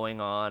was going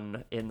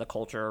on in the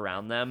culture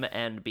around them,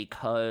 and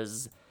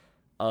because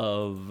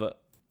of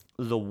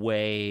the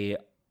way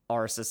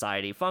our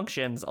society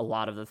functions, a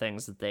lot of the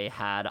things that they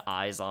had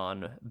eyes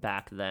on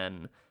back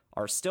then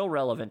are still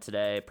relevant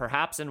today,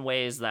 perhaps in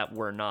ways that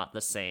were not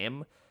the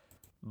same.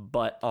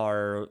 but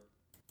are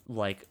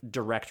like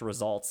direct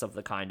results of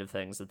the kind of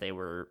things that they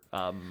were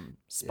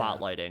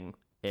spotlighting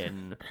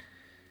in,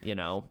 you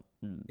know,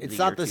 it's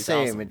not the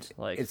same.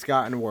 It's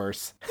gotten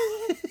worse.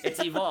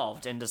 It's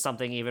evolved into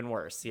something even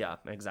worse. Yeah,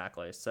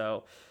 exactly.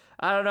 So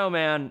I don't know,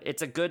 man.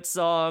 It's a good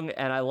song,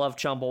 and I love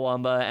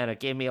Chumbawamba, and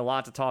it gave me a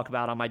lot to talk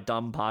about on my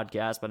dumb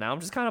podcast, but now I'm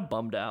just kind of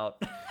bummed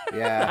out.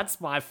 Yeah.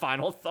 That's my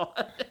final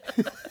thought.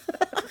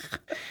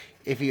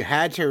 If you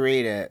had to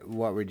rate it,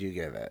 what would you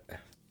give it?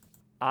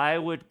 I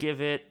would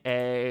give it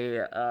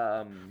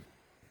an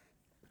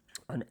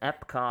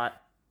Epcot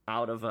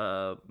out of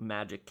a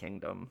Magic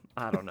Kingdom.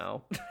 I don't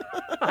know.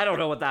 I don't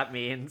know what that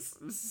means.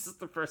 This is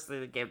the first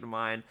thing that came to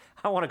mind.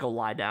 I want to go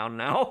lie down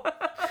now.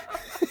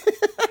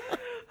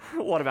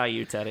 What about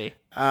you, Teddy?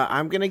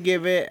 I'm going to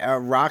give it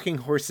Rocking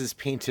Horses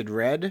Painted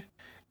Red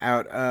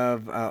out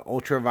of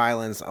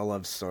Ultraviolence, A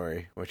Love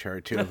Story, which are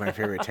two of my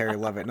favorite Terry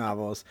Lovett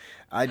novels.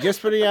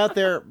 Just putting it out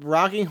there,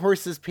 Rocking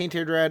Horses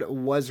Painted Red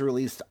was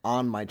released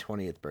on my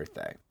 20th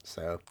birthday.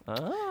 So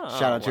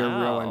shout out to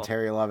Real and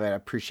Terry Lovett. I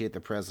appreciate the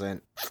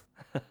present.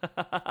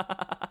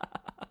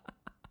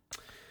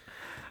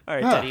 All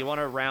right, Teddy, you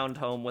want to round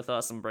home with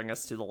us and bring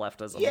us to the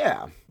leftism?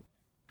 Yeah.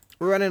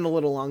 We're running a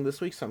little long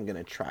this week, so I'm going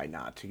to try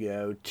not to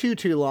go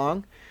too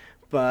long.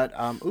 But,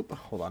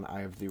 hold on.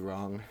 I have the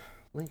wrong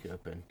link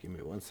open. Give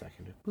me 1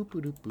 second. Boop,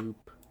 boop, boop, boop.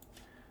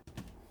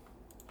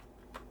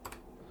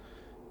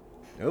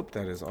 Nope,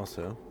 that is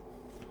also...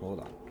 Hold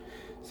on.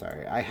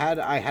 Sorry. I had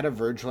a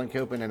Verge link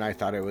open, and I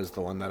thought it was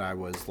the one that I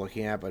was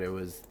looking at, but it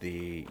was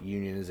the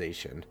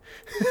unionization.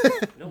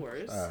 No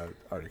worries.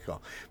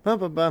 Article.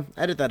 Edit that out. Don't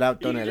edit that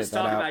out. You can just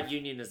talk about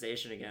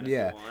unionization again if you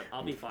want.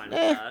 I'll be fine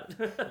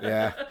with that.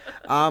 Yeah.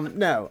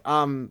 No.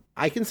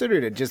 I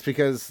considered it just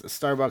because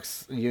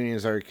Starbucks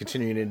unions are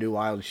continuing to do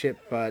wild shit,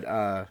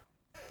 but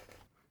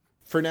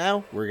for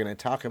now, we're going to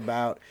talk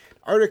about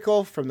an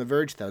article from The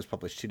Verge that was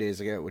published 2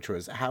 days ago, which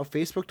was how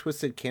Facebook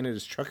twisted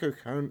Canada's trucker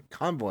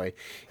convoy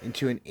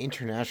into an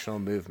international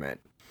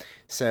movement.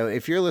 So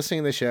if you're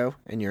listening to the show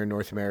and you're in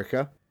North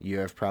America, you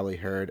have probably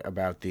heard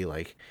about the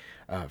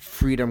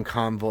Freedom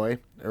Convoy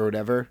or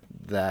whatever.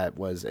 That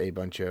was a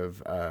bunch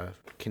of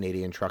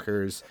Canadian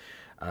truckers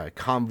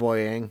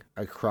convoying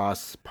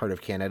across part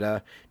of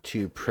Canada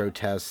to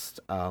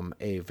protest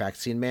a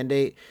vaccine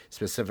mandate,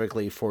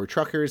 specifically for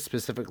truckers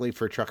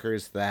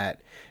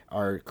that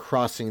are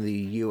crossing the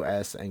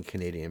U.S. and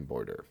Canadian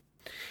border.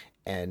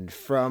 And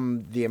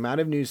from the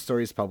amount of news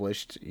stories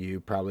published,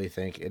 you probably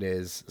think it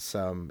is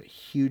some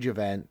huge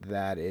event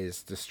that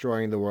is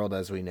destroying the world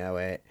as we know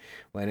it,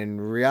 when in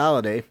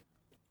reality,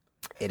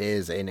 it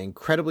is an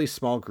incredibly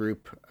small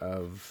group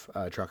of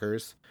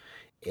truckers.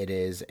 It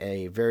is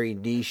a very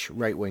niche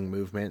right-wing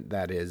movement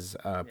that is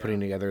putting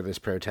together this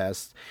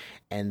protest.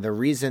 And the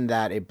reason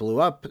that it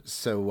blew up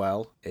so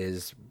well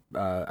is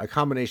a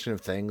combination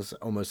of things,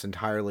 almost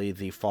entirely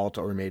the fault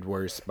or made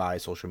worse by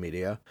social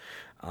media.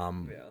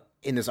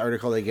 In this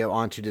article, they go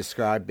on to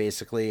describe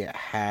basically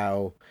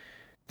how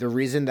the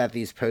reason that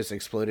these posts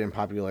exploded in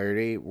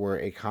popularity were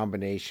a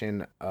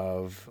combination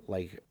of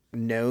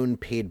known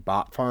paid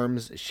bot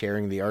farms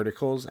sharing the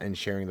articles and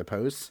sharing the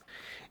posts,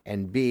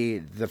 and B,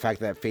 the fact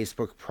that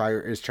Facebook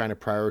is trying to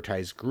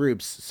prioritize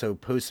groups, so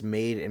posts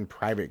made in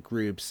private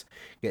groups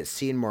get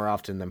seen more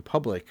often than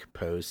public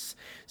posts.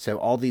 So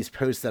all these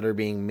posts that are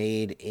being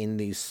made in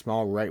these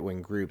small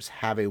right-wing groups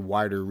have a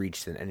wider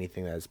reach than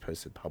anything that is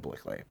posted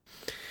publicly.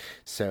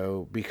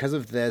 So because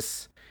of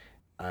this,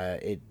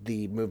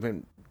 the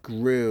movement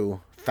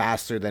grew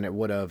faster than it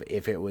would have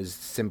if it was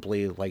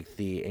simply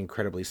the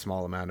incredibly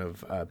small amount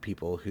of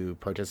people who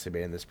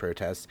participated in this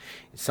protest.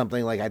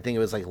 Something I think it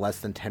was less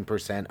than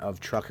 10% of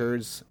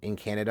truckers in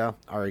Canada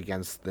are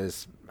against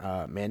this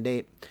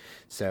mandate.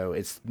 So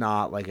it's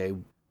not a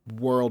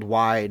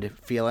worldwide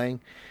feeling.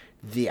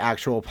 The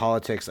actual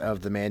politics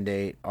of the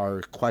mandate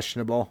are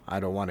questionable. I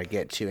don't want to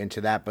get too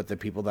into that, but the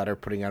people that are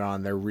putting it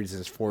on, their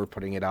reasons for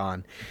putting it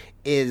on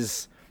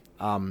is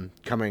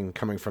coming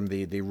from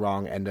the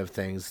wrong end of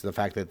things. The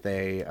fact that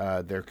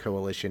their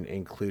coalition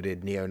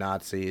included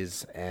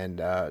neo-Nazis and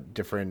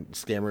different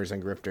scammers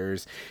and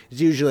grifters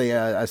is usually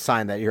a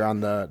sign that you're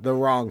on the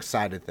wrong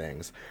side of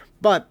things.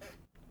 But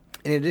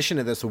in addition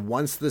to this,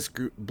 once this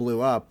group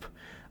blew up,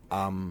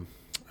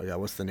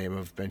 what's the name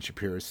of Ben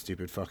Shapiro's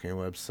stupid fucking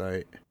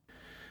website?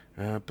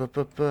 Oh,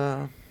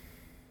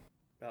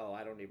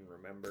 I don't even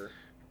remember.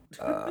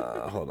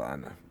 Hold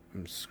on.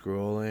 I'm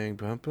scrolling.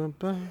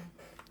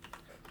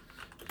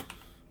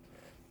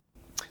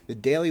 The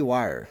Daily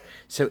Wire.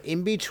 So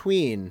in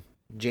between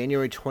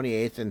January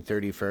 28th and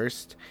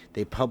 31st,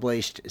 they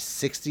published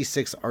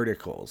 66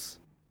 articles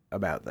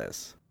about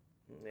this.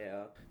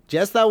 Yeah.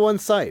 Just that one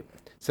site.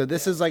 So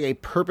this is a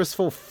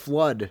purposeful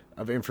flood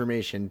of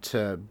information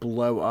to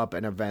blow up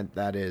an event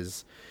that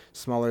is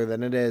smaller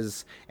than it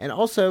is, and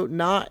also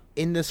not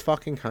in this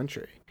fucking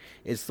country.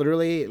 It's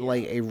literally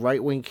a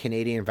right-wing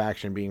Canadian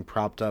faction being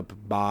propped up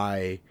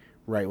by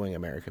right-wing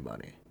American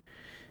money.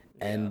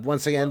 And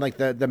once again, like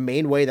the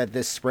main way that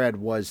this spread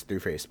was through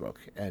Facebook,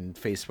 and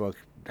Facebook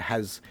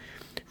has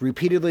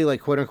repeatedly, like,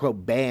 quote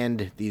unquote,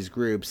 banned these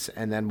groups.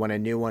 And then when a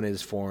new one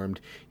is formed,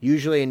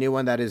 usually a new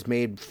one that is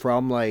made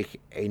from like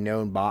a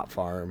known bot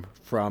farm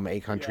from a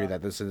country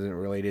that this isn't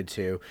related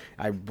to.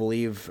 I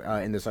believe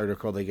in this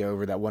article they go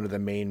over that one of the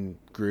main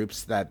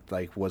groups that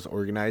like was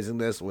organizing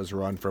this was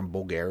run from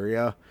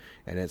Bulgaria,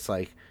 and it's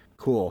like,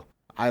 cool.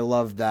 I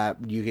love that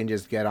you can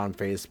just get on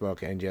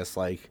Facebook and just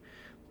like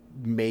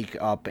make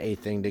up a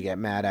thing to get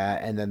mad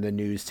at, and then the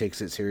news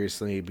takes it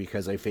seriously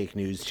because a fake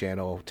news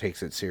channel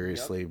takes it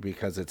seriously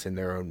because it's in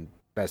their own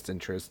best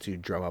interest to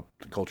drum up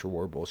culture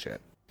war bullshit.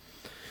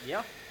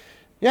 Yeah,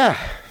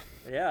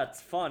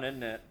 it's fun,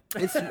 isn't it?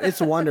 It's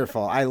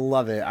wonderful. I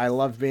love it. I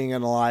love being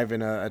alive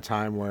in a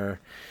time where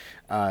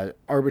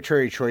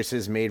arbitrary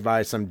choices made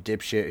by some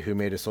dipshit who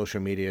made a social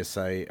media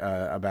site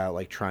about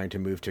like trying to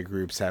move to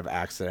groups have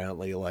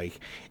accidentally like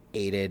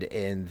aided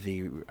in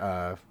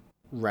the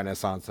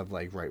renaissance of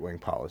like right-wing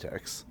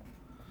politics.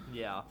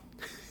 Yeah.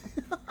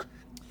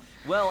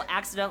 Well,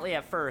 accidentally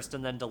at first,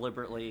 and then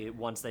deliberately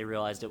once they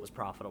realized it was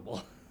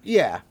profitable.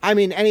 Yeah, I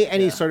mean,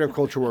 any sort of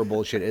culture war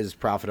bullshit is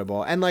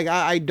profitable, and like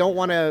I don't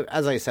want to,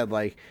 as I said,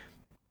 like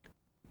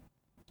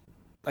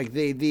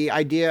the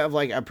idea of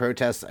like a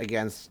protest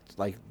against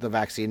like the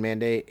vaccine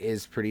mandate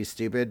is pretty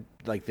stupid.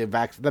 Like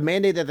the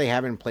mandate that they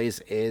have in place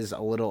is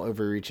a little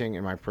overreaching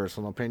in my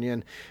personal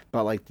opinion,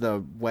 but like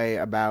the way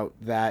about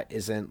that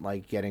isn't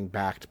like getting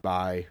backed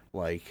by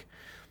like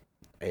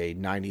a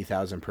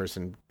 90,000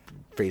 person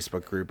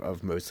Facebook group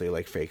of mostly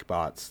like fake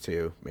bots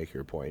to make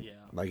your point. Yeah.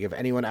 Like if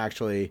anyone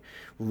actually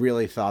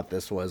really thought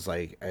this was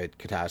like a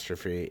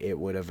catastrophe, it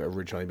would have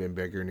originally been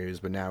bigger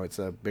news, but now it's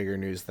a bigger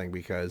news thing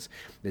because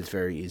it's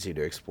very easy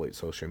to exploit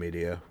social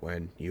media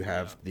when you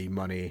have the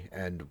money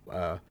and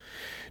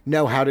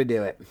know how to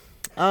do it.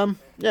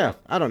 Yeah,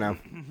 I don't know.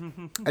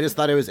 I just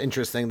thought it was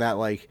interesting that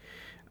like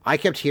I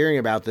kept hearing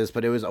about this,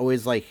 but it was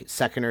always like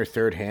second or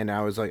third hand.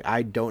 I was like,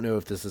 I don't know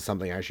if this is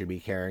something I should be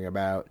caring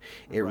about.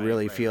 It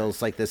really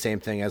feels like the same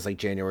thing as like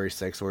January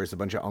 6th, where it's a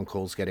bunch of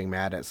uncles getting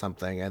mad at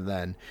something and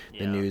then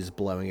the news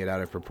blowing it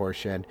out of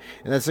proportion.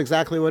 And that's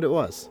exactly what it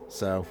was.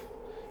 So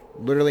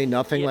literally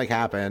nothing like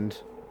happened.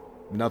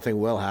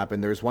 Nothing will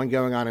happen. There's one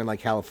going on in like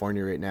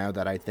California right now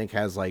that I think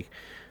has like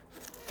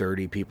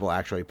 30 people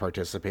actually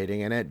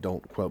participating in it.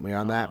 Don't quote me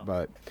on that,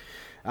 but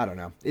I don't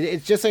know.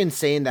 It's just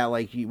insane that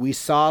like we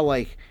saw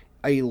like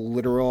a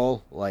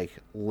literal like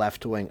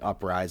left-wing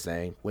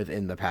uprising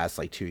within the past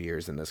like 2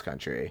 years in this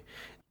country,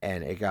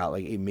 and it got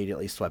like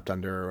immediately swept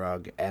under a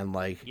rug, and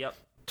like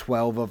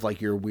 12 of like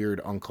your weird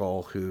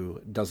uncle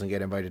who doesn't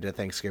get invited to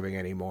Thanksgiving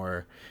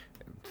anymore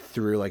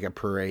through like a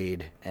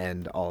parade,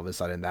 and all of a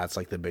sudden that's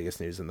like the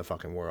biggest news in the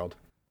fucking world.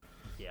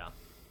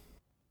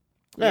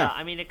 Yeah,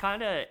 I mean it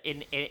kind of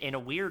in a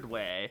weird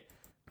way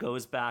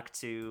goes back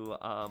to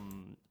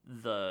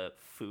the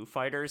Foo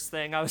Fighters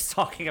thing I was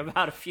talking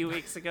about a few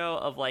weeks ago,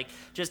 of like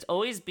just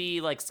always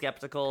be like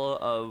skeptical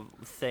of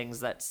things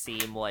that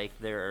seem like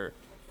they're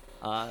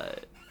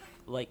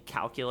like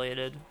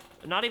calculated,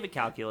 not even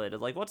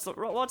calculated, like what's the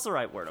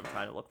right word I'm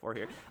trying to look for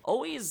here.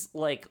 Always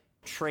like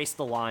trace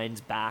the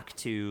lines back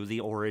to the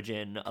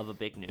origin of a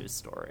big news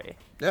story.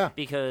 Yeah,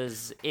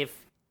 because if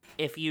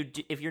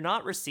you're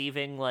not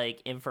receiving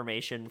like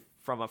information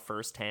from a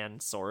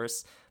first-hand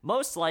source,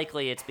 most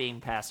likely it's being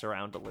passed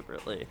around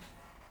deliberately.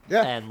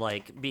 Yeah. And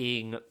like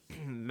being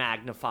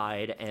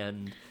magnified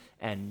and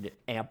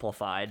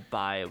amplified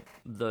by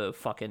the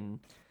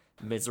fucking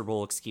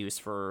miserable excuse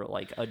for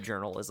like a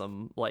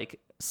journalism like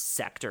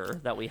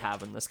sector that we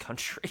have in this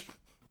country.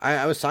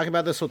 I was talking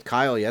about this with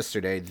Kyle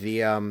yesterday.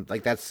 The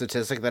like that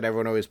statistic that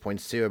everyone always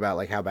points to about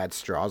like how bad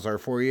straws are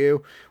for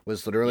you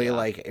was literally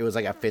like, it was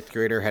like a fifth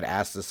grader had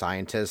asked the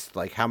scientist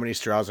like how many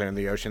straws are in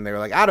the ocean. They were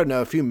like, I don't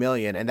know, a few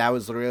million. And that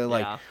was literally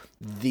like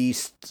the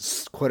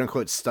quote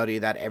unquote study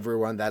that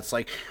everyone that's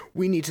like,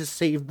 we need to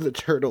save the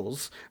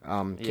turtles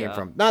came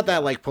from. Not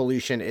that like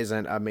pollution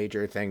isn't a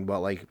major thing,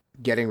 but like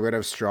getting rid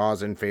of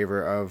straws in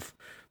favor of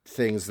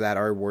things that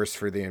are worse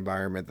for the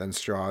environment than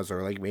straws,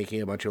 or like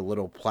making a bunch of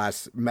little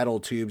metal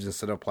tubes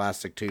instead of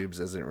plastic tubes,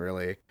 isn't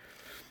really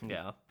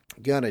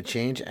gonna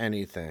change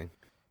anything.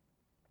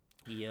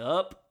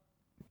 Yep.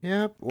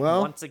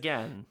 Well, once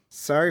again,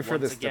 sorry for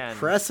this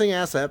depressing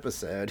ass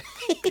episode.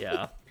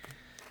 Yeah,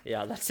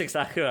 that's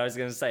exactly what I was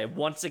gonna say.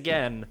 Once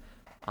again,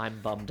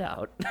 I'm bummed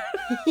out.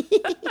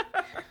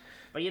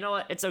 But you know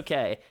what? It's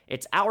okay.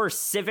 It's our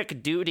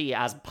civic duty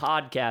as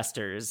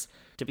podcasters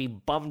to be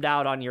bummed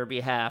out on your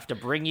behalf, to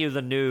bring you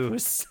the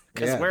news.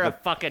 Because we're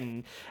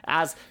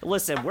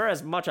we're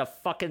as much a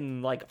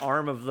fucking, like,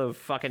 arm of the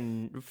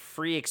fucking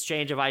free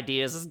exchange of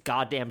ideas as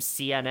goddamn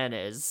CNN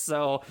is.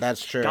 So,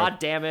 that's true. God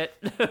damn it.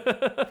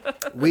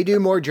 We do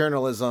more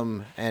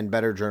journalism and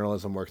better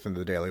journalism work than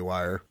the Daily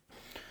Wire.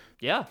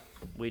 Yeah,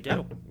 we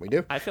do. We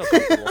do. I feel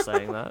comfortable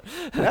saying that.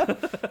 Yeah.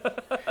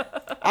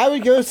 I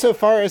would go so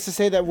far as to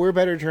say that we're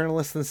better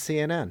journalists than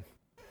CNN.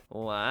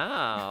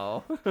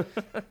 Wow.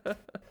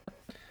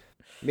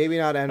 Maybe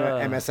not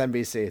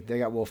MSNBC. They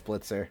got Wolf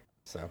Blitzer.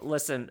 So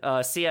listen,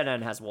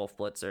 CNN has Wolf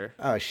Blitzer.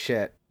 Oh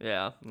shit.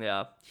 Yeah.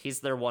 He's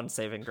their one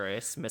saving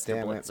grace, Mr.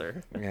 Damn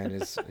Blitzer. And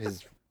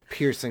his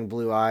piercing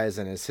blue eyes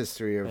and his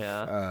history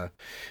of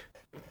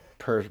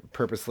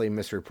purposely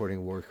misreporting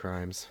war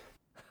crimes.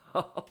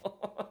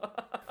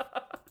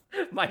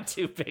 My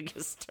two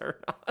biggest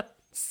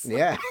turn-ons.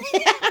 Yeah.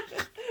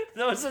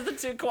 Those are the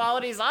two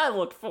qualities I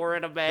look for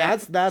in a man.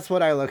 That's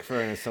what I look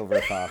for in a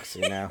silver fox,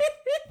 you know.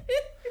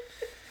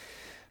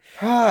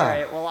 All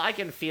right, well, I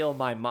can feel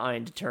my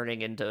mind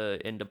turning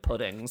into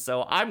pudding,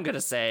 so I'm going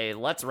to say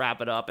let's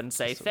wrap it up and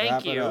say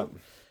thank you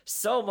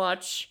so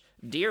much,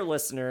 dear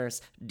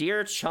listeners,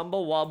 dear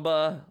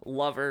Chumbawamba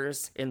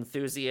lovers,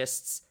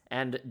 enthusiasts,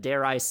 and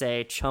dare I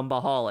say,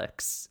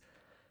 Chumbaholics,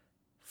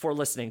 for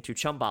listening to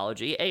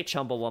Chumbology, a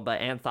Chumbawamba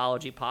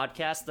anthology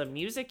podcast. The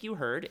music you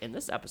heard in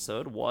this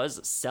episode was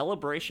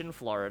Celebration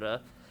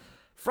Florida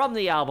from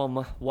the album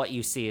What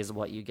You See Is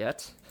What You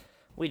Get.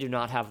 We do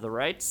not have the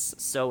rights,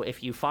 so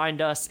if you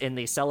find us in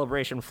the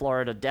Celebration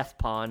Florida death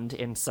pond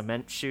in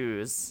cement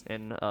shoes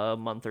in a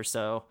month or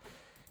so,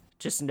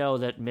 just know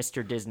that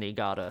Mr. Disney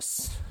got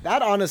us.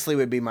 That honestly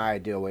would be my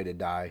ideal way to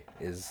die,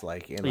 is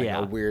like in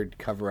a weird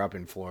cover-up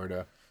in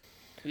Florida.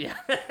 Yeah.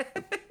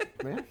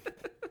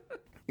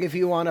 If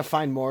you want to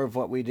find more of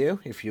what we do,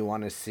 if you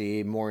want to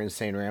see more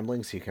insane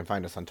ramblings, you can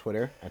find us on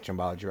Twitter at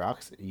Chumbology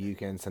Rocks. You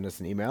can send us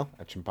an email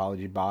at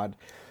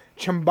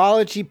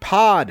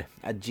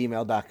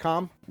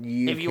chumbologypod@gmail.com.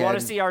 If you want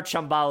to see our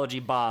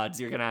Chumbology bods,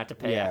 you're going to have to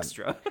pay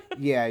extra.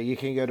 Yeah, you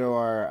can go to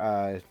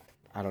our,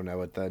 I don't know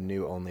what the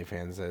new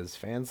OnlyFans is.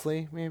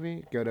 Fansly,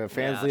 maybe? Go to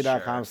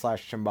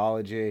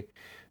fansly.com/chumbology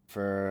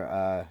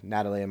for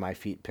Natalie and my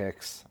feet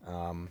pics.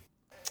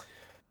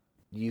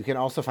 You can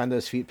also find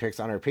those feet pics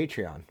on our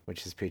Patreon,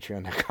 which is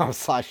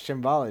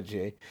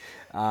patreon.com/chumbology.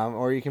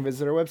 Or you can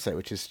visit our website,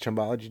 which is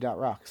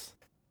chumbology.rocks.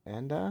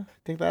 And I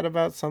think that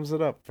about sums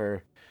it up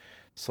for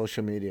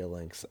social media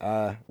links.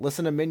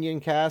 Listen to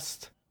Minion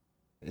Cast.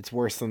 It's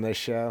worse than this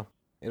show.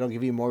 It'll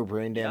give you more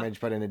brain damage,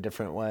 but in a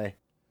different way.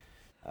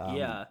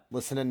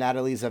 Listen to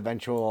Natalie's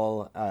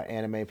eventual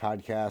anime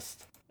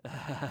podcast.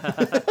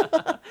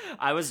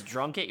 I was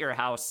drunk at your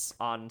house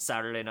on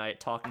Saturday night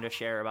talking to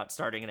Cher about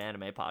starting an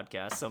anime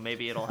podcast, so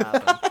maybe it'll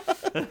happen.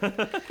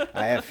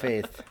 I have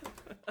faith.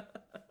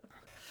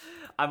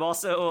 I'm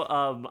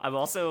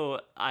also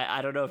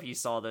I don't know if you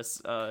saw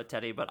this,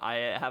 Teddy, but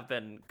I have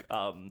been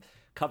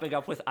coming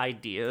up with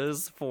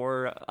ideas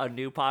for a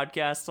new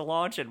podcast to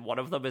launch, and one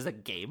of them is a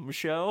game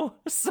show.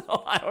 So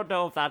I don't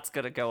know if that's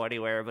gonna go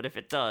anywhere, but if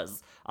it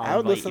does,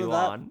 I'll invite you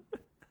on.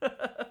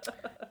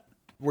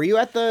 Were you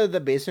at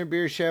the Basement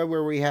Beer show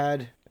where we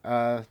had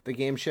the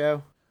game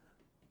show?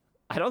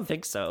 I don't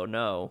think so,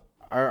 no.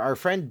 Our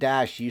friend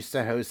Dash used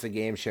to host a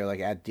game show like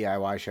at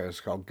DIY shows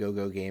called Go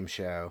Go Game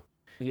Show.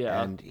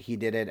 Yeah. And he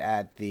did it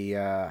at the,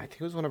 I think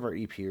it was one of our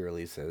EP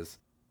releases.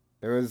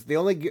 There was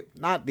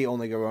not the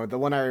only good one, but the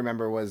one I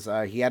remember was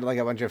he had like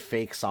a bunch of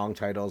fake song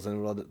titles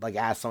and would like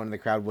ask someone in the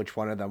crowd which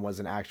one of them was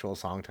an actual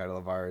song title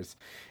of ours.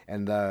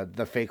 And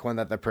the fake one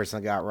that the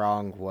person got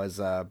wrong was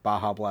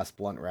Baja Blast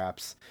Blunt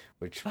Raps,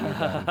 which we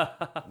then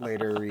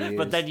later reused.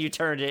 But then you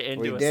turned it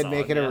into a song. We did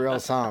make it a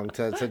real song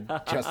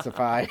to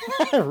justify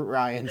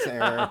Ryan's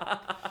error.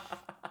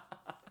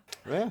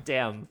 Yeah.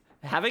 Damn.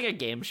 Having a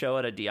game show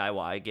at a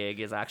DIY gig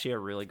is actually a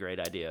really great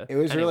idea. It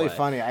was really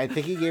funny. I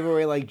think he gave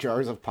away like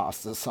jars of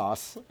pasta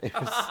sauce. It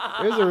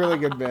was a really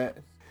good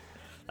bit.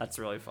 That's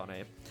really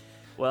funny.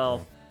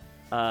 Well,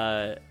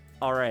 all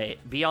right.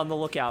 Be on the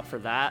lookout for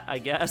that, I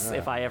guess,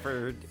 if I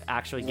ever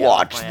actually get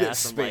watch my this ass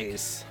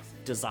space. And,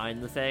 like, design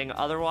the thing.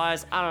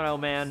 Otherwise, I don't know,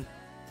 man.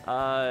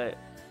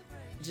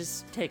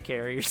 Just take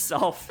care of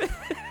yourself.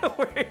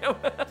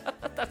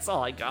 That's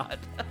all I got.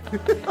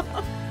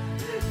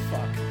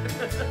 Fuck.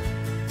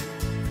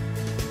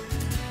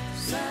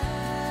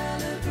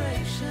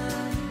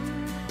 Celebration,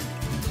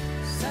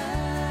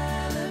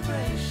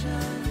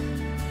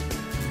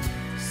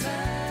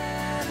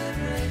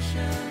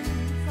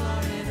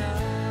 Florida.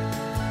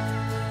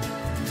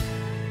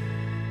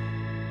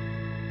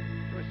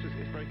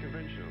 It's very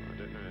conventional, I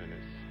don't know, and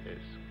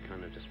it's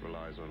kind of just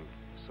relies on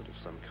sort of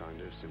some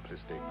kind of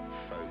simplistic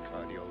folk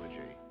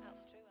ideology.